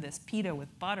slather this pita with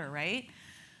butter, right?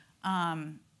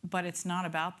 But it's not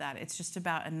about that. It's just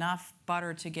about enough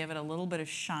butter to give it a little bit of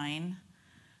shine,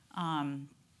 and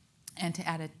to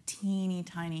add a teeny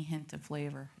tiny hint of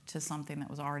flavor to something that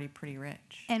was already pretty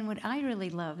rich. And what I really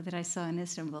loved that I saw in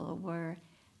Istanbul were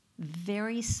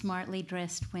very smartly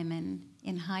dressed women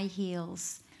in high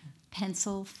heels,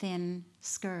 pencil-thin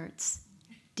skirts,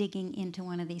 digging into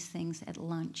one of these things at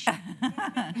lunch.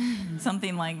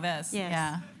 Something like this. Yes,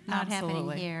 yeah, not absolutely.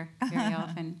 happening here very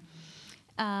often.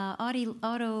 Yotam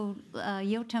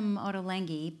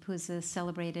Ottolenghi, who's a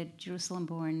celebrated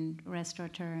Jerusalem-born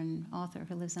restaurateur and author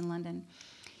who lives in London,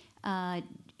 I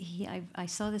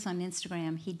saw this on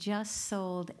Instagram. He just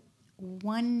sold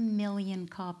 1 million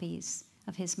copies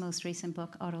of his most recent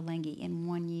book, Ottolenghi, in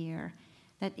 1 year.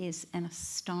 That is an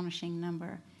astonishing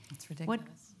number. It's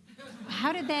ridiculous.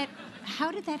 How did that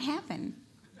happen?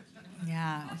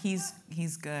 Yeah, he's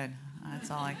good. That's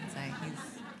all I can say.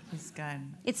 He's good.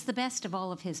 It's the best of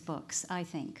all of his books, I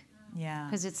think. Yeah.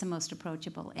 Because it's the most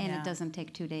approachable, and it doesn't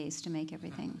take 2 days to make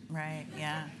everything. Right.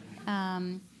 Yeah.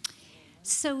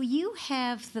 So you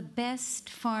have the best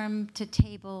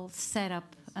farm-to-table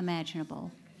setup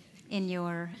imaginable in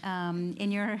your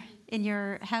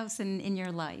house and in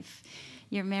your life.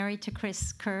 You're married to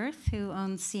Chris Kurth, who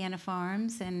owns Siena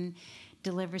Farms and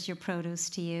delivers your produce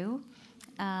to you.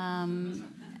 Sofra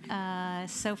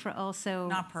also...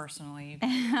 Not personally.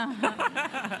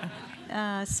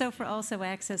 Sofra also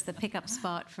acts as the pickup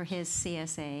spot for his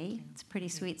CSA. It's a pretty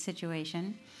sweet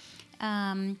situation.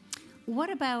 What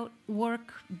about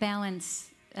work-life balance?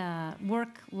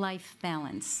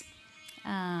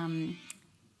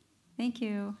 Thank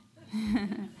you.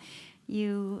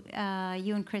 You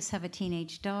and Chris have a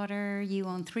teenage daughter. You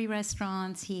own 3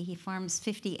 restaurants. He farms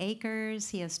 50 acres.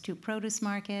 He has 2 produce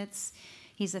markets.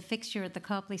 He's a fixture at the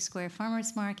Copley Square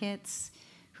Farmers Markets.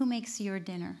 Who makes your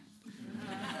dinner?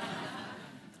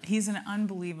 He's an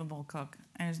unbelievable cook.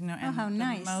 There's no. Oh, how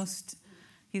nice!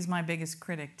 He's my biggest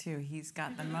critic too. He's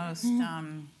got the most.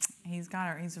 He's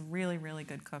a really, really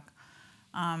good cook.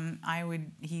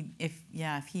 If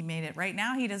he made it right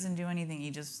now, he doesn't do anything.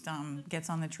 He just gets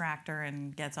on the tractor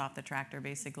and gets off the tractor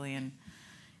basically, and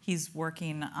he's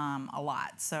working a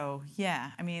lot. So yeah,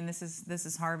 I mean this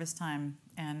is harvest time,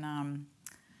 and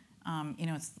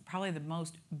it's probably the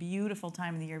most beautiful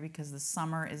time of the year because the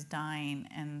summer is dying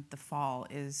and the fall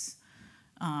is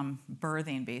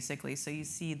birthing basically. So you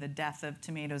see the death of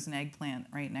tomatoes and eggplant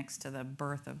right next to the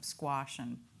birth of squash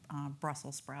and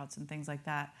Brussels sprouts and things like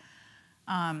that.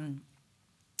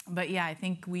 But yeah, I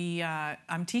think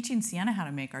I'm teaching Siena how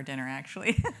to make our dinner,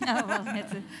 actually. Oh, well,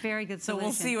 that's a very good solution. So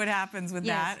we'll see what happens with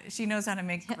that. She knows how to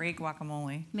make great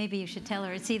guacamole. Maybe you should tell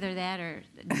her it's either that or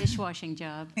a dishwashing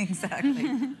job.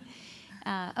 Exactly.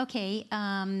 Okay,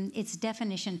 it's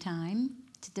definition time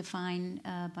to define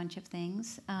a bunch of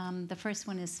things. The first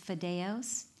one is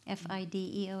fideos,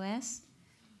 F-I-D-E-O-S.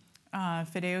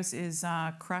 Fideos is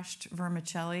crushed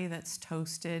vermicelli that's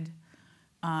toasted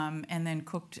and then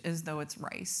cooked as though it's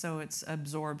rice. So it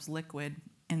absorbs liquid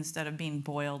instead of being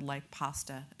boiled like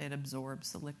pasta. It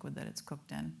absorbs the liquid that it's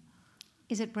cooked in.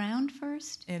 Is it browned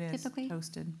first? It is typically?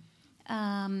 Toasted.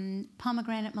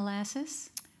 Pomegranate molasses.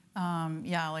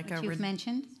 Yeah, like which you've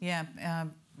mentioned. Yeah,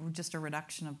 just a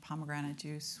reduction of pomegranate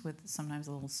juice with sometimes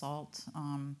a little salt.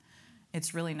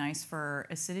 It's really nice for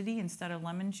acidity instead of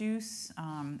lemon juice.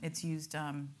 It's used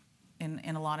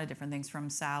in a lot of different things,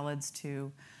 from salads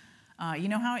to, you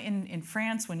know how in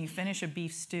France when you finish a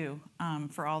beef stew,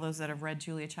 for all those that have read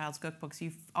Julia Child's cookbooks,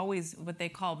 you always, what they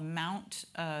call mount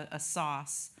a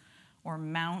sauce or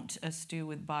mount a stew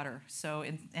with butter. So,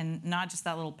 and not just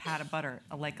that little pat of butter,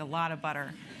 like a lot of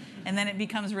butter. And then it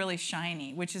becomes really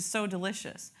shiny, which is so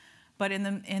delicious. But in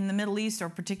the Middle East, or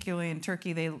particularly in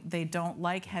Turkey, they don't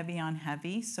like heavy on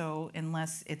heavy. So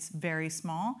unless it's very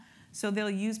small, So they'll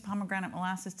use pomegranate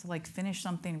molasses to like finish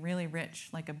something really rich,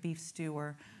 like a beef stew,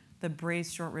 or the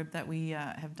braised short rib that we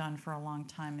have done for a long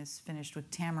time is finished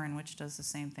with tamarind, which does the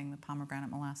same thing the pomegranate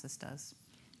molasses does.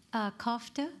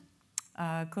 Kofta?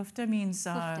 Kofta means...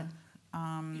 Kofta.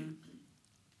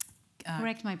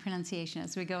 Correct my pronunciation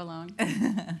as we go along.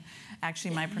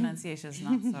 Actually, my pronunciation is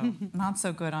not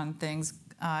so good on things.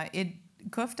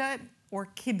 Kofta, or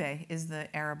kibe is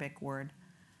the Arabic word,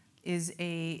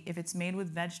 if it's made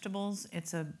with vegetables,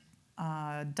 it's a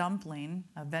dumpling,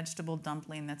 a vegetable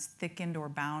dumpling that's thickened or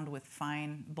bound with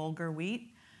fine bulgur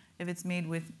wheat. If it's made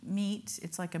with meat,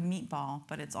 it's like a meatball,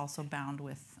 but it's also bound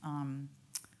with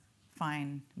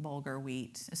fine bulgur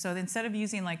wheat. So instead of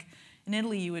using, like in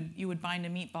Italy, you would bind a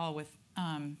meatball with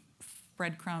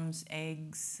breadcrumbs,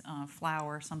 eggs,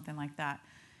 flour, something like that.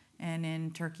 And in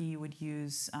Turkey, you would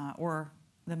use, or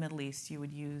the Middle East, you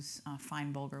would use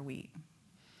fine bulgur wheat.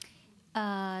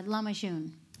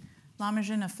 Lahmacun.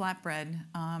 Lahmacun, a flatbread,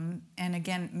 and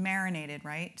again, marinated,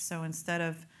 right? So instead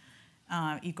of,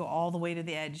 you go all the way to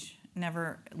the edge,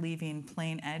 never leaving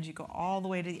plain edge, you go all the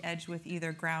way to the edge with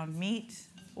either ground meat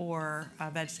or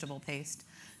vegetable paste,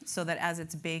 so that as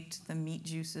it's baked, the meat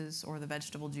juices or the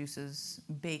vegetable juices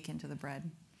bake into the bread.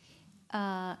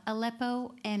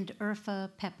 Aleppo and Urfa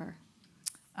pepper.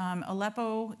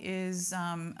 Aleppo is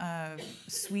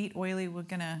sweet, oily.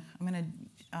 I'm gonna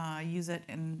use it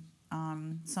in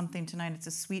something tonight. It's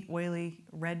a sweet, oily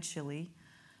red chili.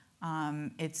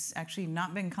 It's actually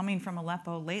not been coming from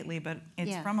Aleppo lately, but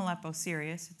it's from Aleppo,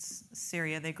 Syria. It's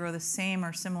Syria. They grow the same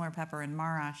or similar pepper in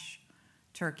Marash,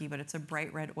 Turkey, but it's a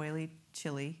bright red, oily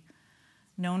chili,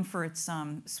 known for its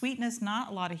sweetness, not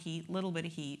a lot of heat, little bit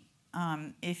of heat.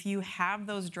 If you have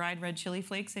those dried red chili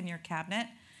flakes in your cabinet,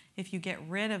 if you get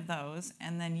rid of those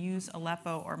and then use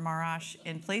Aleppo or Marash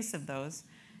in place of those,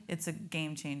 it's a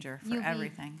game changer for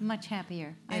everything. Be much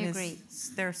happier. I agree.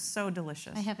 They're so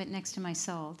delicious. I have it next to my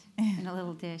salt in a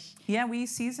little dish. Yeah, we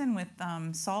season with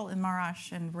salt and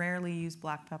Marash and rarely use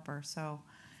black pepper. So,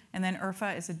 and then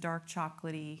Urfa is a dark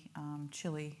chocolatey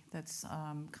chili that's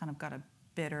kind of got a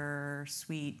bitter,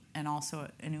 sweet, and also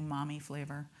an umami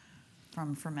flavor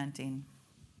from fermenting.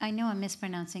 I know I'm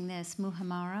mispronouncing this.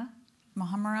 Muhammara.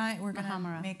 Muhammara, we're going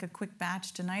to make a quick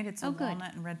batch tonight. It's a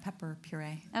walnut and red pepper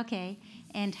puree. Okay,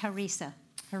 and harissa.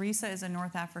 Harissa is a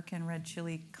North African red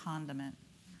chili condiment.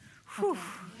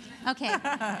 Okay.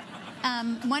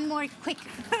 One more quick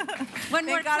one.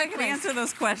 Thank God I can answer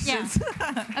those questions.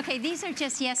 Yeah. Okay, these are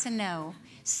just yes and no.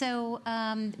 So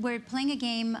we're playing a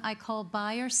game I call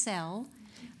buy or sell.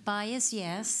 Buy is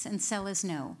yes, and sell is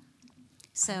no.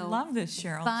 So I love this,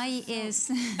 Sheryl. Buy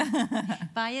is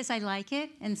buy is I like it,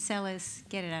 and sell is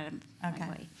get it out of my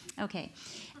way. Okay.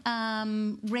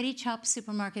 Ready chopped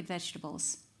supermarket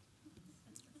vegetables.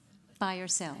 Buy or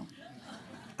sell?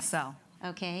 Sell.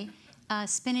 Okay.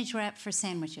 Spinach wrap for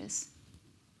sandwiches.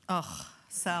 Ugh,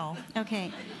 sell.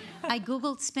 Okay. I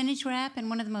Googled spinach wrap, and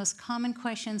one of the most common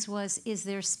questions was, is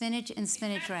there spinach in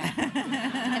spinach wrap?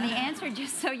 And the answer,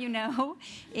 just so you know,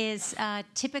 is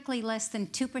typically less than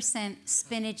 2%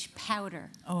 spinach powder.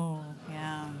 Oh,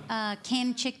 yeah.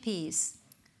 Canned chickpeas.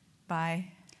 Buy.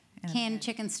 Canned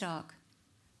chicken stock.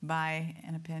 Buy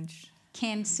in a pinch.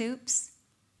 Canned soups.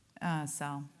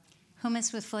 Sell.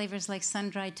 Hummus with flavors like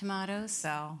sun-dried tomatoes.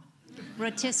 Sell.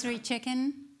 Rotisserie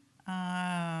chicken.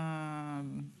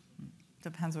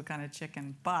 Depends what kind of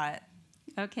chicken, but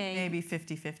maybe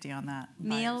 50-50 on that.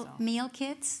 Meal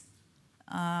kits?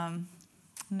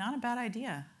 Not a bad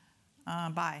idea.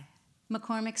 Buy.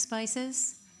 McCormick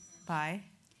spices? Buy.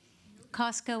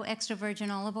 Costco extra virgin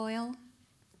olive oil?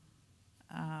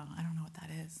 I don't know what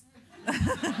that is.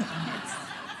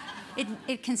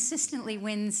 It consistently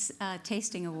wins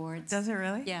tasting awards. Does it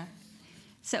really? Yeah.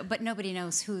 So, but nobody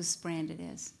knows whose brand it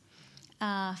is.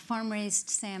 Farm-raised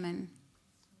salmon.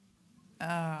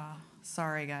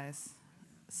 Sorry, guys.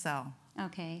 Sell.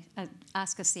 Okay.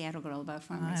 Ask a Seattle girl about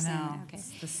farm-raised salmon. Okay.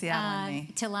 It's the Seattle in me.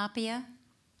 Tilapia.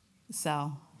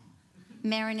 Sell.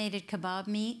 Marinated kebab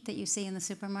meat that you see in the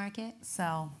supermarket.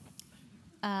 Sell.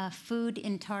 Food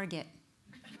in Target.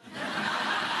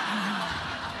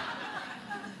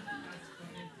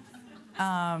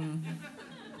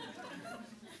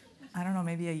 I don't know,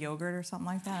 maybe a yogurt or something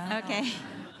like that. Okay.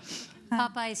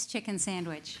 Popeye's chicken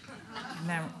sandwich.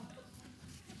 Never.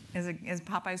 Is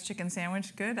Popeye's chicken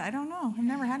sandwich good? I don't know. I've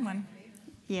never had one.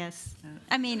 Yes.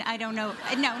 I mean, I don't know.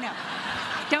 No.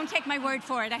 Don't take my word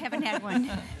for it. I haven't had one.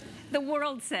 The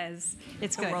world says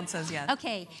it's good. The world says yes.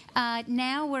 Okay.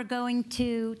 Now we're going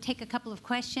to take a couple of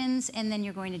questions, and then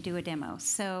you're going to do a demo.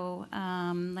 So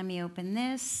let me open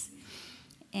this.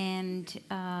 And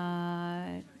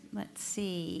let's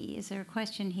see, is there a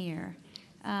question here?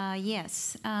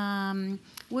 Yes.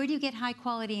 Where do you get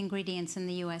high-quality ingredients in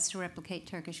the U.S. to replicate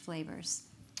Turkish flavors?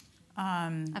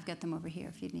 I've got them over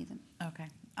here if you need them. Okay.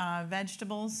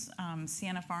 Vegetables,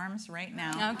 Siena Farms right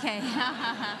now. Okay.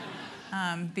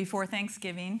 Before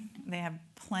Thanksgiving, they have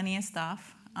plenty of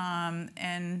stuff.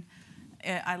 And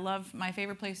I love, my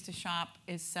favorite place to shop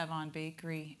is Sofra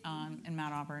Bakery in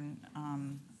Mount Auburn,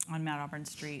 on Mount Auburn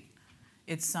Street.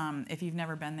 It's, if you've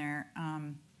never been there,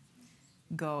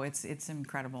 go. It's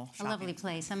incredible shopping. A lovely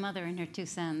place. A mother and her 2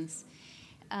 sons.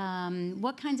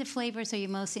 What kinds of flavors are you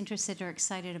most interested or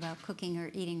excited about cooking or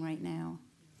eating right now?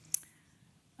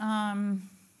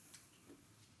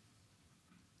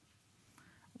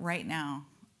 Right now,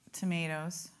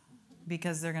 tomatoes,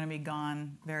 because they're going to be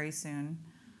gone very soon.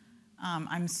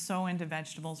 I'm so into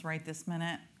vegetables right this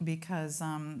minute because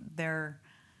they're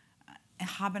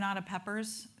habanero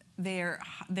peppers. They're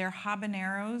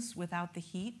habaneros without the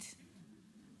heat.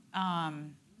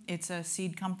 It's a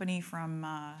seed company from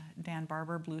Dan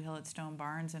Barber, Blue Hill at Stone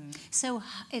Barns, and so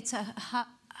it's a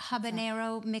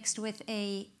habanero mixed with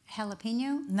a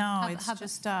jalapeno. No, it's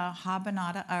just a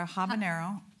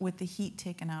habanero with the heat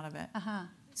taken out of it.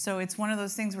 So it's one of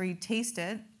those things where you taste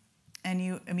it, and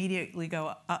you immediately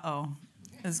go, "Uh-oh,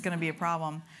 this is going to be a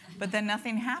problem," but then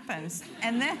nothing happens,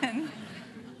 and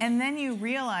then you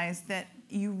realize that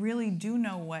you really do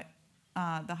know what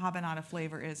the habanero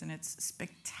flavor is, and it's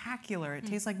spectacular. It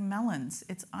tastes like melons.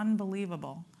 It's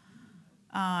unbelievable.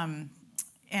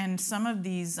 And some of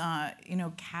these,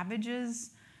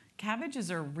 cabbages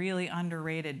are really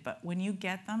underrated, but when you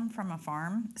get them from a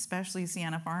farm, especially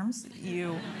Siena Farms,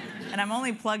 and I'm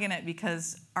only plugging it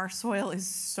because our soil is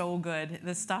so good.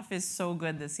 The stuff is so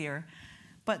good this year.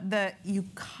 But you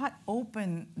cut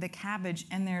open the cabbage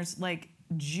and there's like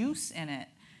juice in it.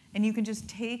 And you can just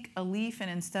take a leaf and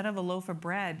instead of a loaf of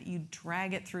bread, you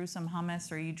drag it through some hummus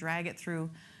or you drag it through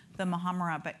the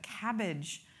mahamara. But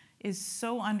cabbage is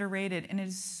so underrated and it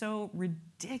is so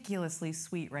ridiculously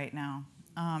sweet right now.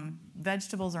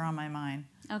 Vegetables are on my mind.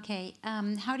 Okay.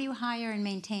 How do you hire and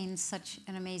maintain such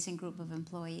an amazing group of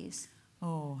employees?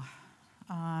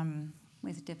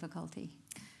 With difficulty.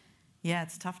 Yeah,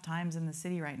 it's tough times in the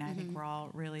city right now. I think we're all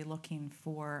really looking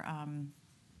for,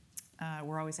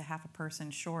 we're always a half a person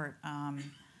short.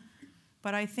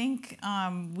 But I think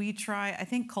I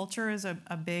think culture is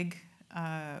a big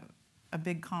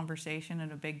conversation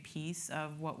and a big piece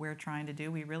of what we're trying to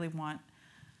do. We really want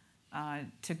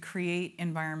to create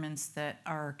environments that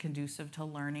are conducive to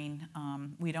learning.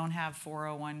 We don't have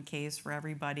 401ks for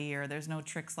everybody, or there's no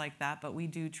tricks like that, but we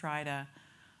do try to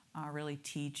really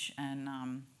teach,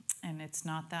 and it's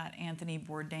not that Anthony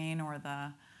Bourdain or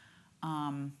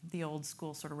the old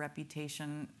school sort of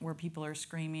reputation where people are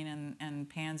screaming and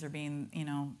pans are being,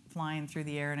 flying through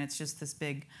the air, and it's just this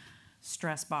big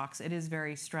stress box. It is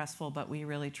very stressful, but we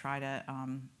really try to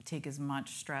take as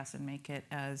much stress and make it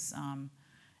as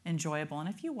enjoyable. And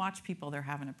if you watch people, they're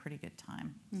having a pretty good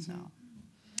time. So.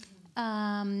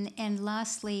 And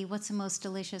lastly, what's the most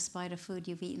delicious bite of food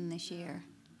you've eaten this year?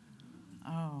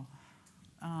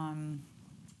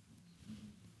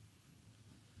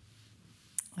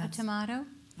 A tomato?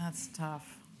 That's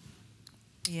tough.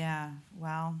 Yeah,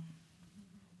 well,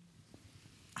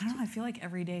 I don't know. I feel like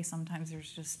every day sometimes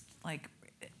there's just like,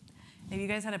 have you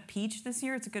guys had a peach this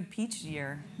year? It's a good peach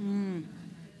year.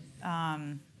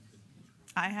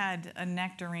 I had a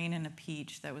nectarine and a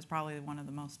peach that was probably one of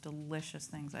the most delicious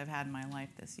things I've had in my life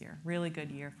this year. Really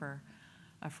good year for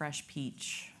a fresh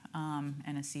peach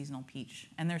and a seasonal peach.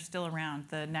 And they're still around.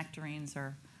 The nectarines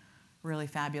are really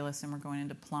fabulous, and we're going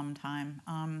into plum time.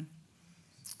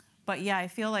 But yeah, I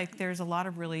feel like there's a lot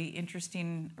of really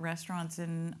interesting restaurants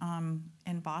in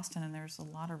Boston, and there's a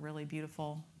lot of really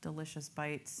beautiful, delicious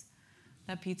bites.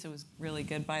 That pizza was really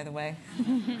good, by the way.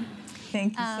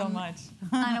 Thank you so much.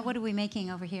 Ana, what are we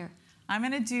making over here? I'm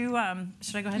going to do,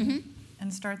 should I go ahead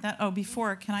and start that? Oh,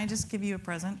 before, can I just give you a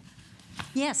present?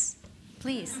 Yes,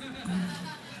 please.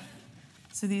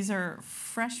 So these are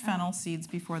fresh fennel seeds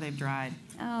before they've dried.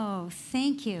 Oh,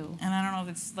 thank you. And I don't know if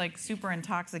it's like super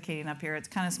intoxicating up here. It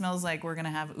kind of smells like we're going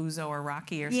to have ouzo or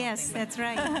Rocky or something. Yes, that's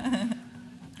right.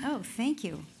 Oh, thank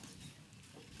you.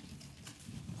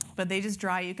 But they just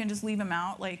dry. You can just leave them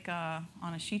out like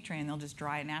on a sheet tray, and they'll just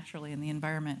dry naturally in the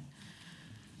environment.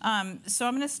 So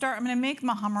I'm going to make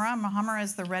mahamara. Mahamara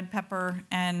is the red pepper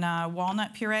and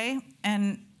walnut puree.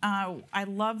 And I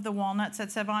love the walnuts at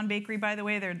Sofra Bakery, by the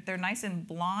way. They're nice and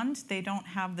blonde. They don't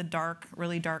have the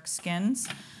really dark skins.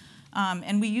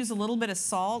 And we use a little bit of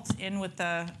salt in with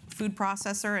the food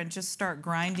processor and just start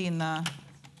grinding the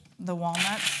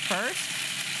walnuts first.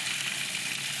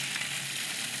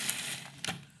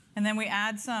 And then we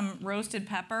add some roasted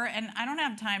pepper. And I don't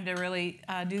have time to really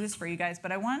do this for you guys,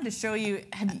 but I wanted to show you,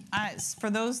 for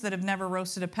those that have never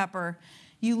roasted a pepper,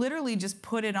 you literally just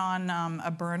put it on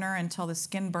a burner until the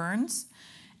skin burns.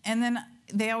 And then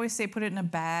they always say put it in a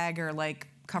bag or like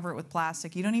cover it with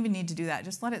plastic. You don't even need to do that.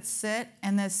 Just let it sit,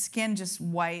 and the skin just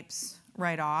wipes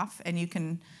right off. And you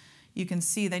can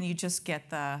see then you just get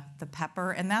the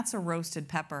pepper, and that's a roasted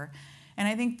pepper. And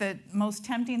I think the most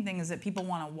tempting thing is that people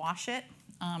want to wash it.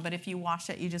 But if you wash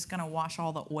it, you're just going to wash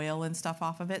all the oil and stuff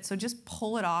off of it. So just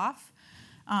pull it off.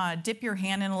 Dip your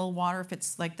hand in a little water if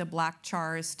it's like the black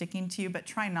char is sticking to you, but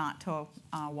try not to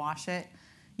wash it.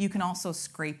 You can also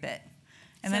scrape it.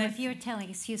 And so then if you're telling,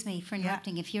 excuse me for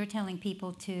interrupting, if you're telling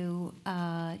people to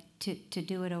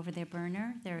do it over their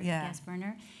burner, their gas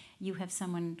burner, you have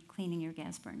someone cleaning your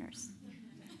gas burners.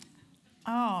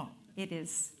 Oh. It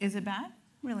is. Is it bad?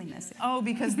 Really messy. Oh,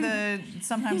 because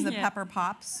sometimes the pepper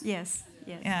pops? Yes.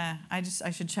 Yes. Yeah, I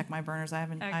should check my burners.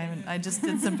 I just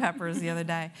did some peppers the other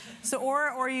day. So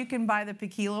or you can buy the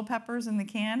piquillo peppers in the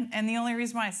can. And the only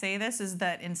reason why I say this is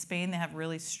that in Spain they have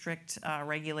really strict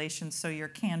regulations. So your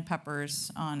canned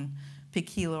peppers on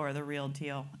piquillo are the real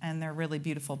deal, and they're really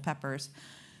beautiful peppers.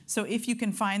 So if you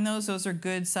can find those are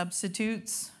good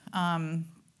substitutes.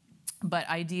 But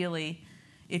ideally,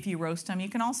 if you roast them, you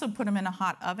can also put them in a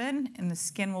hot oven, and the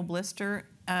skin will blister.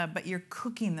 But you're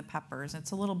cooking the peppers.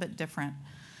 It's a little bit different.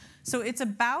 So it's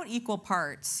about equal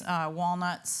parts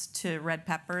walnuts to red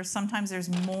peppers. Sometimes there's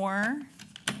more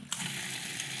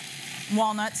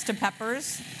walnuts to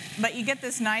peppers, but you get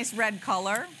this nice red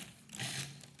color.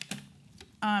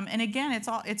 And again,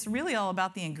 it's really all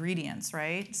about the ingredients,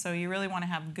 right? So you really want to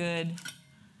have good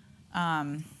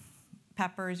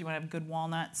peppers. You want to have good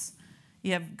walnuts.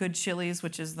 You have good chilies,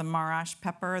 which is the Marash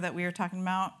pepper that we were talking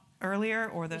about earlier,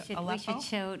 or the Aleppo. We should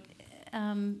show,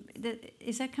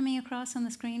 is that coming across on the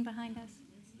screen behind us?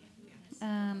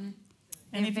 And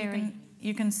if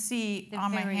you can see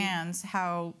on my hands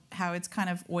how it's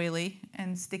kind of oily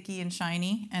and sticky and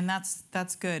shiny, and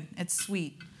that's good. It's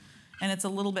sweet, and it's a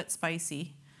little bit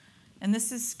spicy. And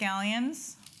this is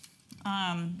scallions.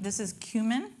 This is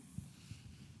cumin.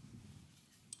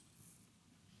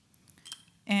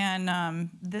 And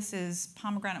this is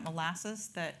pomegranate molasses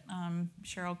that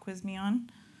Sheryl quizzed me on.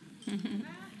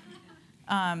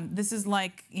 This is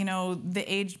like, the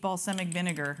aged balsamic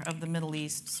vinegar of the Middle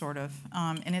East, sort of.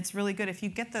 And it's really good. If you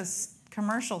get this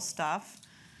commercial stuff,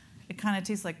 it kind of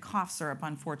tastes like cough syrup,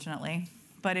 unfortunately.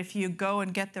 But if you go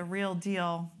and get the real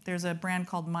deal, there's a brand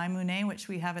called Maimoune, which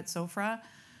we have at Sofra,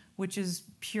 which is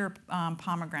pure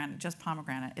pomegranate, just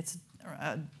pomegranate. It's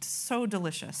so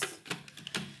delicious.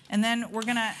 And then we're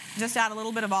going to just add a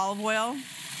little bit of olive oil.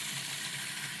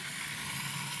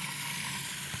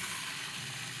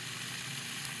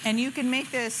 And you can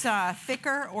make this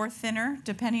thicker or thinner,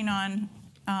 depending on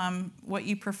what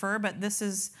you prefer. But this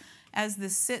is, as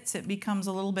this sits, it becomes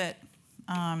a little bit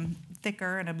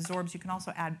thicker and absorbs. You can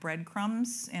also add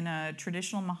breadcrumbs. In a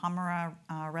traditional Mahamara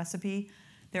recipe,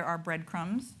 there are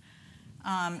breadcrumbs.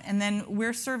 And then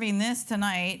we're serving this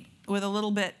tonight with a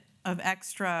little bit of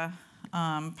extra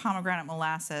pomegranate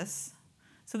molasses.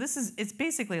 So it's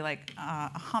basically like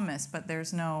hummus, but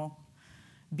there's no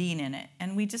bean in it.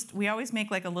 And we always make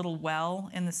like a little well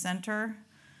in the center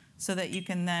so that you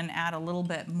can then add a little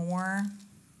bit more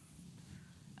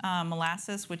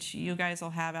molasses, which you guys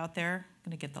will have out there. I'm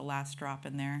gonna get the last drop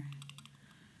in there.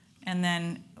 And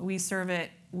then we serve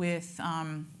it with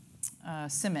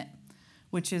simit,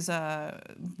 which is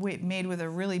made with a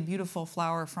really beautiful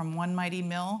flour from One Mighty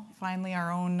Mill, finally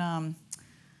our own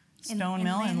stone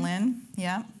mill in Lynn.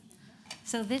 Yeah.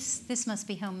 So this must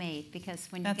be homemade, because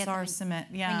when you get them, simit,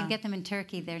 yeah. When you get them in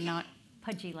Turkey, they're not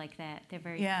pudgy like that. They're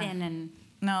very thin and.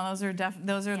 No, those are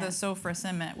the Sofra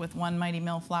simit with One Mighty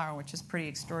Mill flour, which is pretty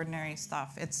extraordinary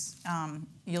stuff. It's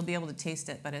you'll be able to taste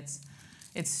it, but it's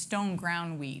stone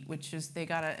ground wheat, which is they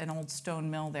got an old stone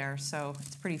mill there, so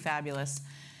it's pretty fabulous.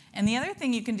 And the other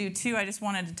thing you can do too, I just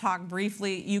wanted to talk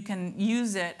briefly. You can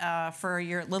use it for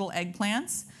your little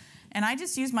eggplants. And I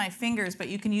just use my fingers, but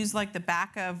you can use like the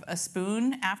back of a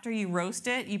spoon. After you roast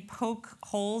it, you poke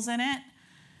holes in it,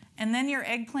 and then your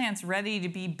eggplant's ready to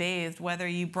be bathed, whether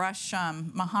you brush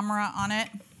mahamara on it,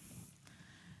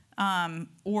 and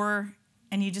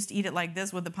you just eat it like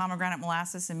this with the pomegranate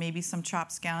molasses and maybe some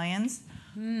chopped scallions.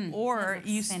 Or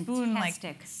you spoon like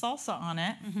salsa on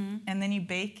it, and then you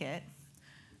bake it.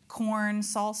 Corn,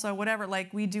 salsa, whatever.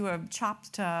 Like we do a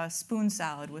chopped spoon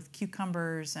salad with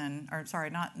cucumbers or sorry,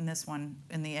 not in this one,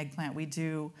 in the eggplant. We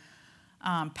do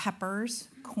peppers,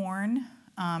 corn,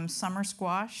 summer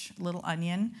squash, little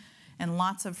onion, and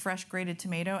lots of fresh grated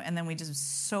tomato, and then we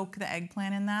just soak the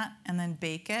eggplant in that and then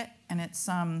bake it. And it's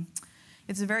a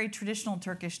very traditional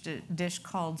Turkish dish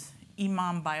called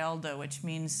imam bayıldı, which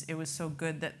means it was so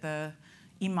good that the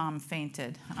imam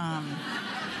fainted.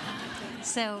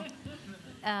 So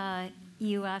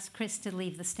you asked Chris to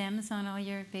leave the stems on all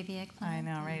your baby eggplant? I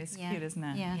know, right? It's cute, isn't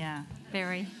it? Yeah,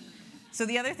 very. So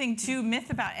the other thing, too,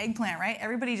 myth about eggplant, right?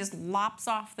 Everybody just lops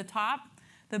off the top.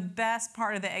 The best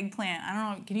part of the eggplant, I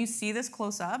don't know, can you see this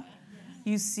close up?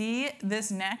 You see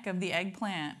this neck of the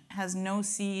eggplant has no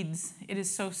seeds. It is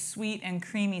so sweet and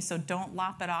creamy, so don't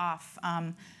lop it off.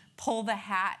 Pull the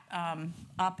hat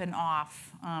up and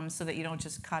off so that you don't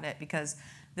just cut it, because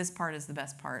this part is the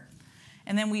best part.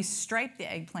 And then we stripe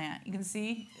the eggplant. You can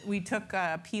see we took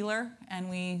a peeler and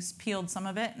we peeled some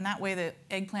of it, and that way the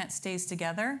eggplant stays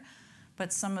together.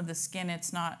 But some of the skin,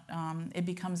 it's not, it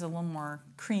becomes a little more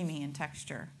creamy in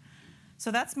texture.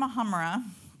 So that's mahamra.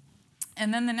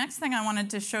 And then the next thing I wanted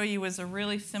to show you was a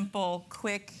really simple,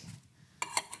 quick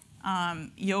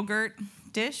yogurt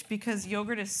dish, because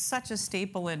yogurt is such a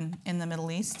staple in the Middle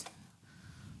East.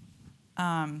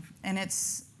 And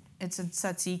it's a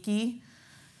tzatziki.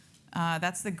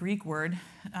 That's the Greek word.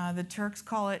 The Turks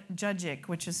call it cacik,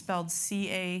 which is spelled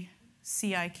C-A-C-I-K.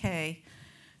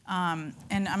 And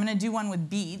I'm going to do one with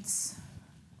beets.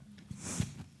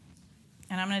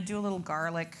 And I'm going to do a little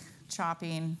garlic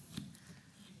chopping.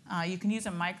 You can use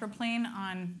a microplane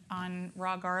on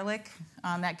raw garlic.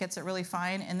 That gets it really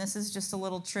fine. And this is just a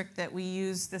little trick that we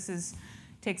use.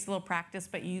 Takes a little practice,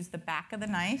 but you use the back of the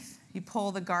knife. You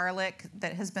pull the garlic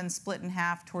that has been split in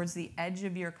half towards the edge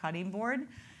of your cutting board,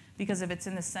 because if it's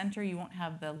in the center, you won't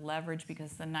have the leverage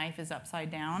because the knife is upside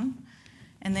down.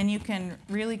 And then you can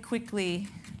really quickly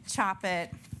chop it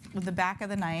with the back of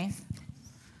the knife,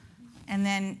 and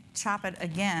then chop it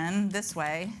again this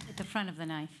way. At the front of the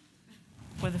knife.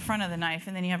 With the front of the knife,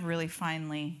 and then you have really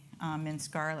finely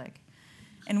minced garlic.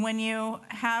 And when you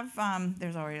have,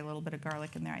 there's already a little bit of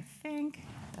garlic in there, I think.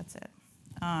 That's it.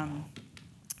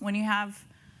 When you have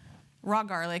raw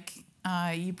garlic,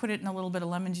 you put it in a little bit of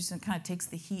lemon juice, and it kind of takes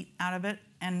the heat out of it.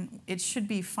 And it should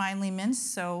be finely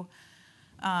minced, so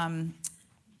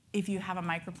if you have a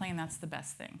microplane, that's the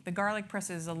best thing. The garlic press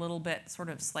is a little bit sort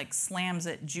of like slams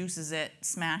it, juices it,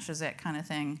 smashes it kind of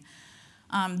thing.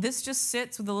 This just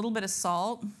sits with a little bit of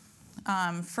salt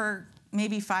for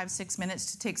maybe 5-6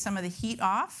 minutes to take some of the heat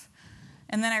off.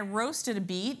 And then I roasted a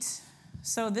beet.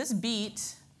 So this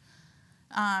beet,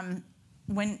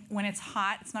 when it's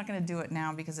hot, it's not going to do it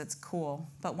now because it's cool,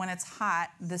 but when it's hot,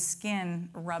 the skin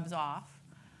rubs off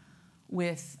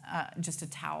with just a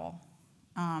towel.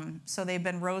 So they've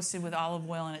been roasted with olive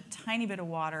oil and a tiny bit of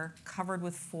water, covered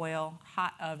with foil,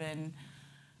 hot oven,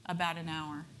 about an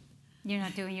hour. You're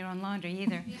not doing your own laundry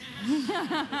either.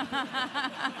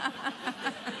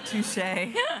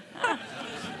 Touché.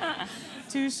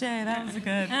 Touché, that was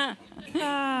good.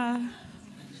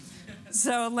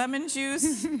 So lemon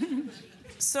juice.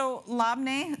 So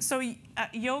labne, so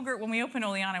yogurt, when we opened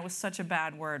Oleana, it was such a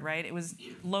bad word, right? It was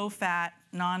low fat,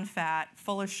 non-fat,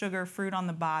 full of sugar, fruit on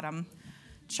the bottom,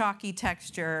 chalky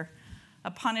texture, a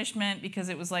punishment because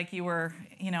it was like you were,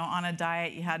 on a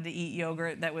diet, you had to eat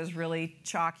yogurt that was really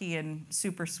chalky and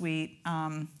super sweet.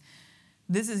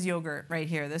 This is yogurt right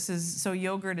here. So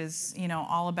yogurt is,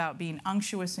 all about being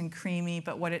unctuous and creamy,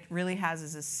 but what it really has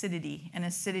is acidity, and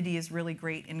acidity is really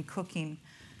great in cooking.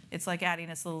 It's like adding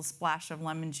this little splash of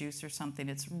lemon juice or something.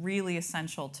 It's really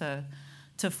essential to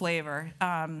flavor.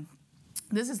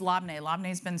 This is labne.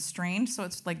 Labne's been strained, so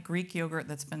it's like Greek yogurt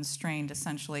that's been strained,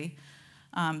 essentially.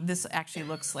 This actually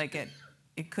looks like it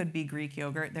could be Greek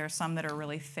yogurt. There are some that are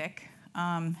really thick.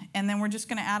 And then we're just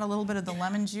going to add a little bit of the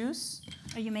lemon juice.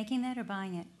 Are you making that or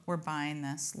buying it? We're buying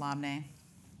this labne.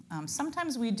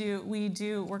 Sometimes we're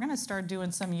going to start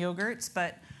doing some yogurts,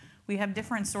 but we have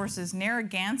different sources.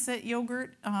 Narragansett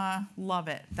yogurt, love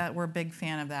it. We're a big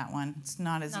fan of that one. It's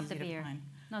not as easy to find.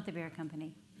 Not the beer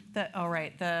company. The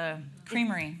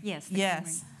creamery. Yes. Yes,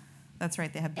 creamery. That's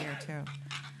right. They have beer too.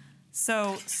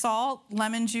 So salt,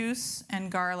 lemon juice,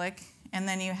 and garlic, and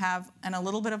then you have a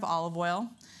little bit of olive oil.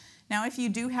 Now, if you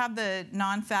do have the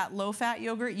non-fat, low-fat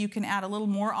yogurt, you can add a little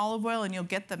more olive oil, and you'll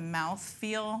get the mouth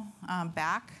feel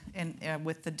back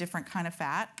with the different kind of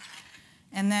fat.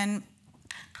 And then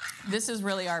this is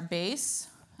really our base.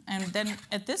 And then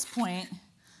at this point,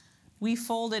 we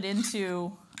fold it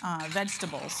into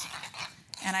vegetables.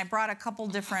 And I brought a couple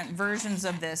different versions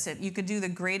of this. You could do the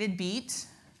grated beet,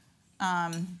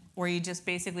 where you just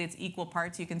basically, it's equal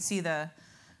parts. You can see the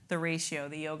ratio,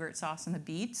 the yogurt sauce and the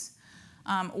beets.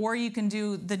 Or you can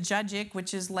do the cacik,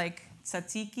 which is like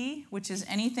tzatziki, which is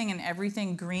anything and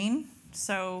everything green.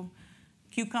 So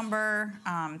cucumber,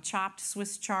 chopped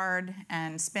Swiss chard,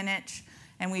 and spinach.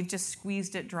 And we've just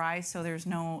squeezed it dry so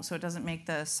it doesn't make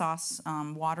the sauce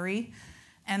watery.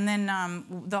 And then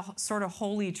the sort of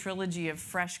holy trilogy of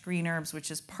fresh green herbs, which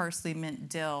is parsley, mint,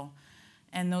 dill.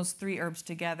 And those 3 herbs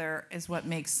together is what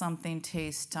makes something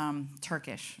taste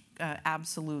Turkish,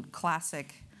 absolute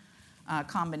classic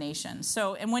combination.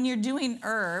 So, and when you're doing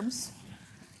herbs,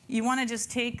 you want to just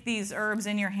take these herbs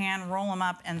in your hand, roll them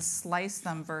up, and slice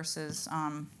them versus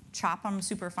chop them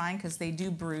super fine because they do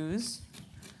bruise.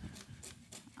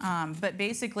 But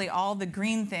basically, all the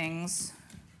green things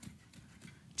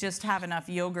just have enough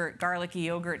yogurt, garlicky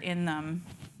yogurt in them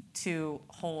to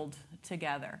hold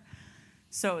together.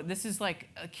 So this is like,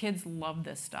 kids love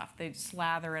this stuff. They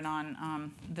slather it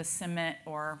on the cement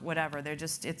or whatever.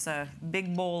 It's a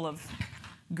big bowl of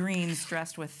greens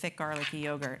dressed with thick garlicky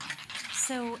yogurt.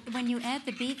 So when you add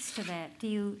the beets to that,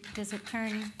 does it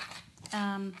turn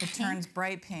It pink? turns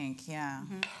bright pink, yeah.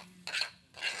 Mm-hmm.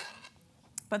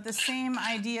 But the same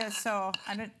idea, so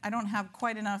I don't have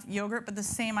quite enough yogurt, but the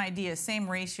same idea, same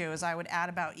ratios, I would add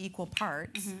about equal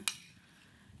parts. Mm-hmm.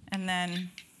 And then...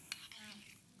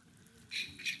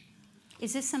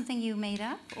 Is this something you made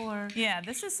up, or? Yeah,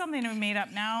 this is something we made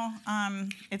up now.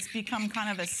 It's become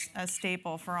kind of a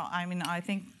staple for all. I mean, I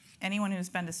think anyone who's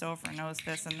been to Sofra knows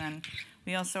this. And then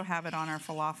we also have it on our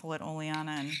falafel at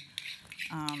Oleana,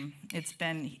 and it's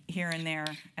been here and there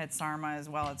at Sarma as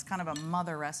well. It's kind of a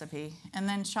mother recipe. And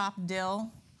then chopped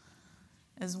dill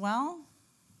as well.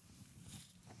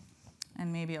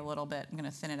 And maybe a little bit. I'm going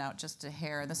to thin it out just a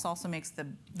hair. This also makes the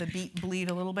beet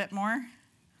bleed a little bit more.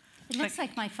 It looks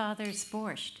like my father's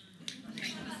borscht.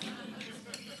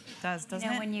 Doesn't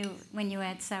it? When you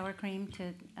add sour cream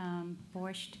to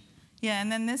borscht. Yeah,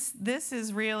 and then this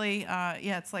is really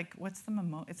it's like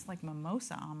it's like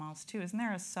mimosa almost too. Isn't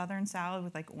there a southern salad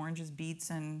with like oranges, beets,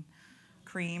 and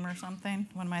cream or something?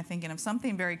 What am I thinking of?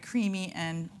 Something very creamy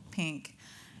and pink.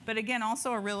 But again,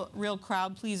 also a real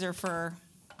crowd pleaser for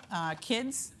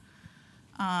kids.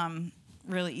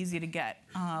 Really easy to get.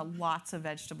 Lots of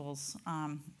vegetables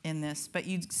in this. But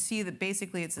you see that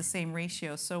basically it's the same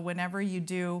ratio. So whenever you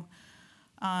do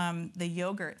the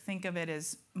yogurt, think of it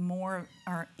as more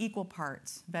or equal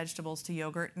parts vegetables to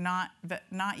yogurt, not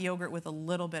yogurt with a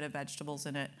little bit of vegetables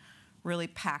in it. Really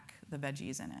pack the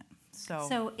veggies in it.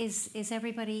 So is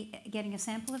everybody getting a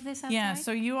sample of this outside? Yeah,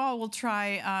 so you all will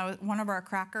try one of our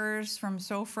crackers from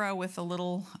Sofra with a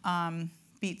little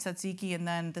beet tzatziki, and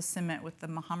then the simit with the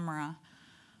mahamra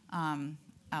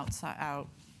out.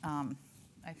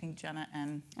 I think Jenna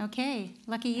and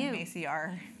lucky you. And Macy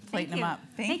are plating them up.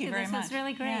 Thank you very much. This was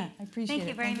really great. Yeah, I appreciate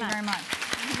it. Thank you very much.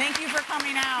 Thank you for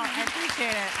coming out. I appreciate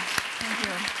it. Thank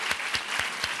you.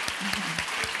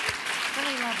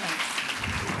 Really lovely.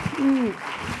 Ooh.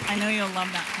 I know you'll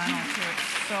love that tunnel too.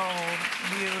 It's so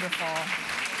beautiful.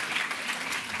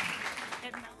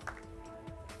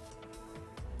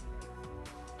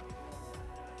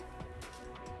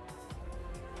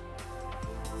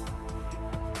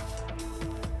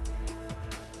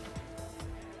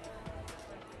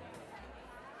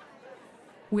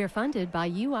 We're funded by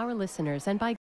you, our listeners, and by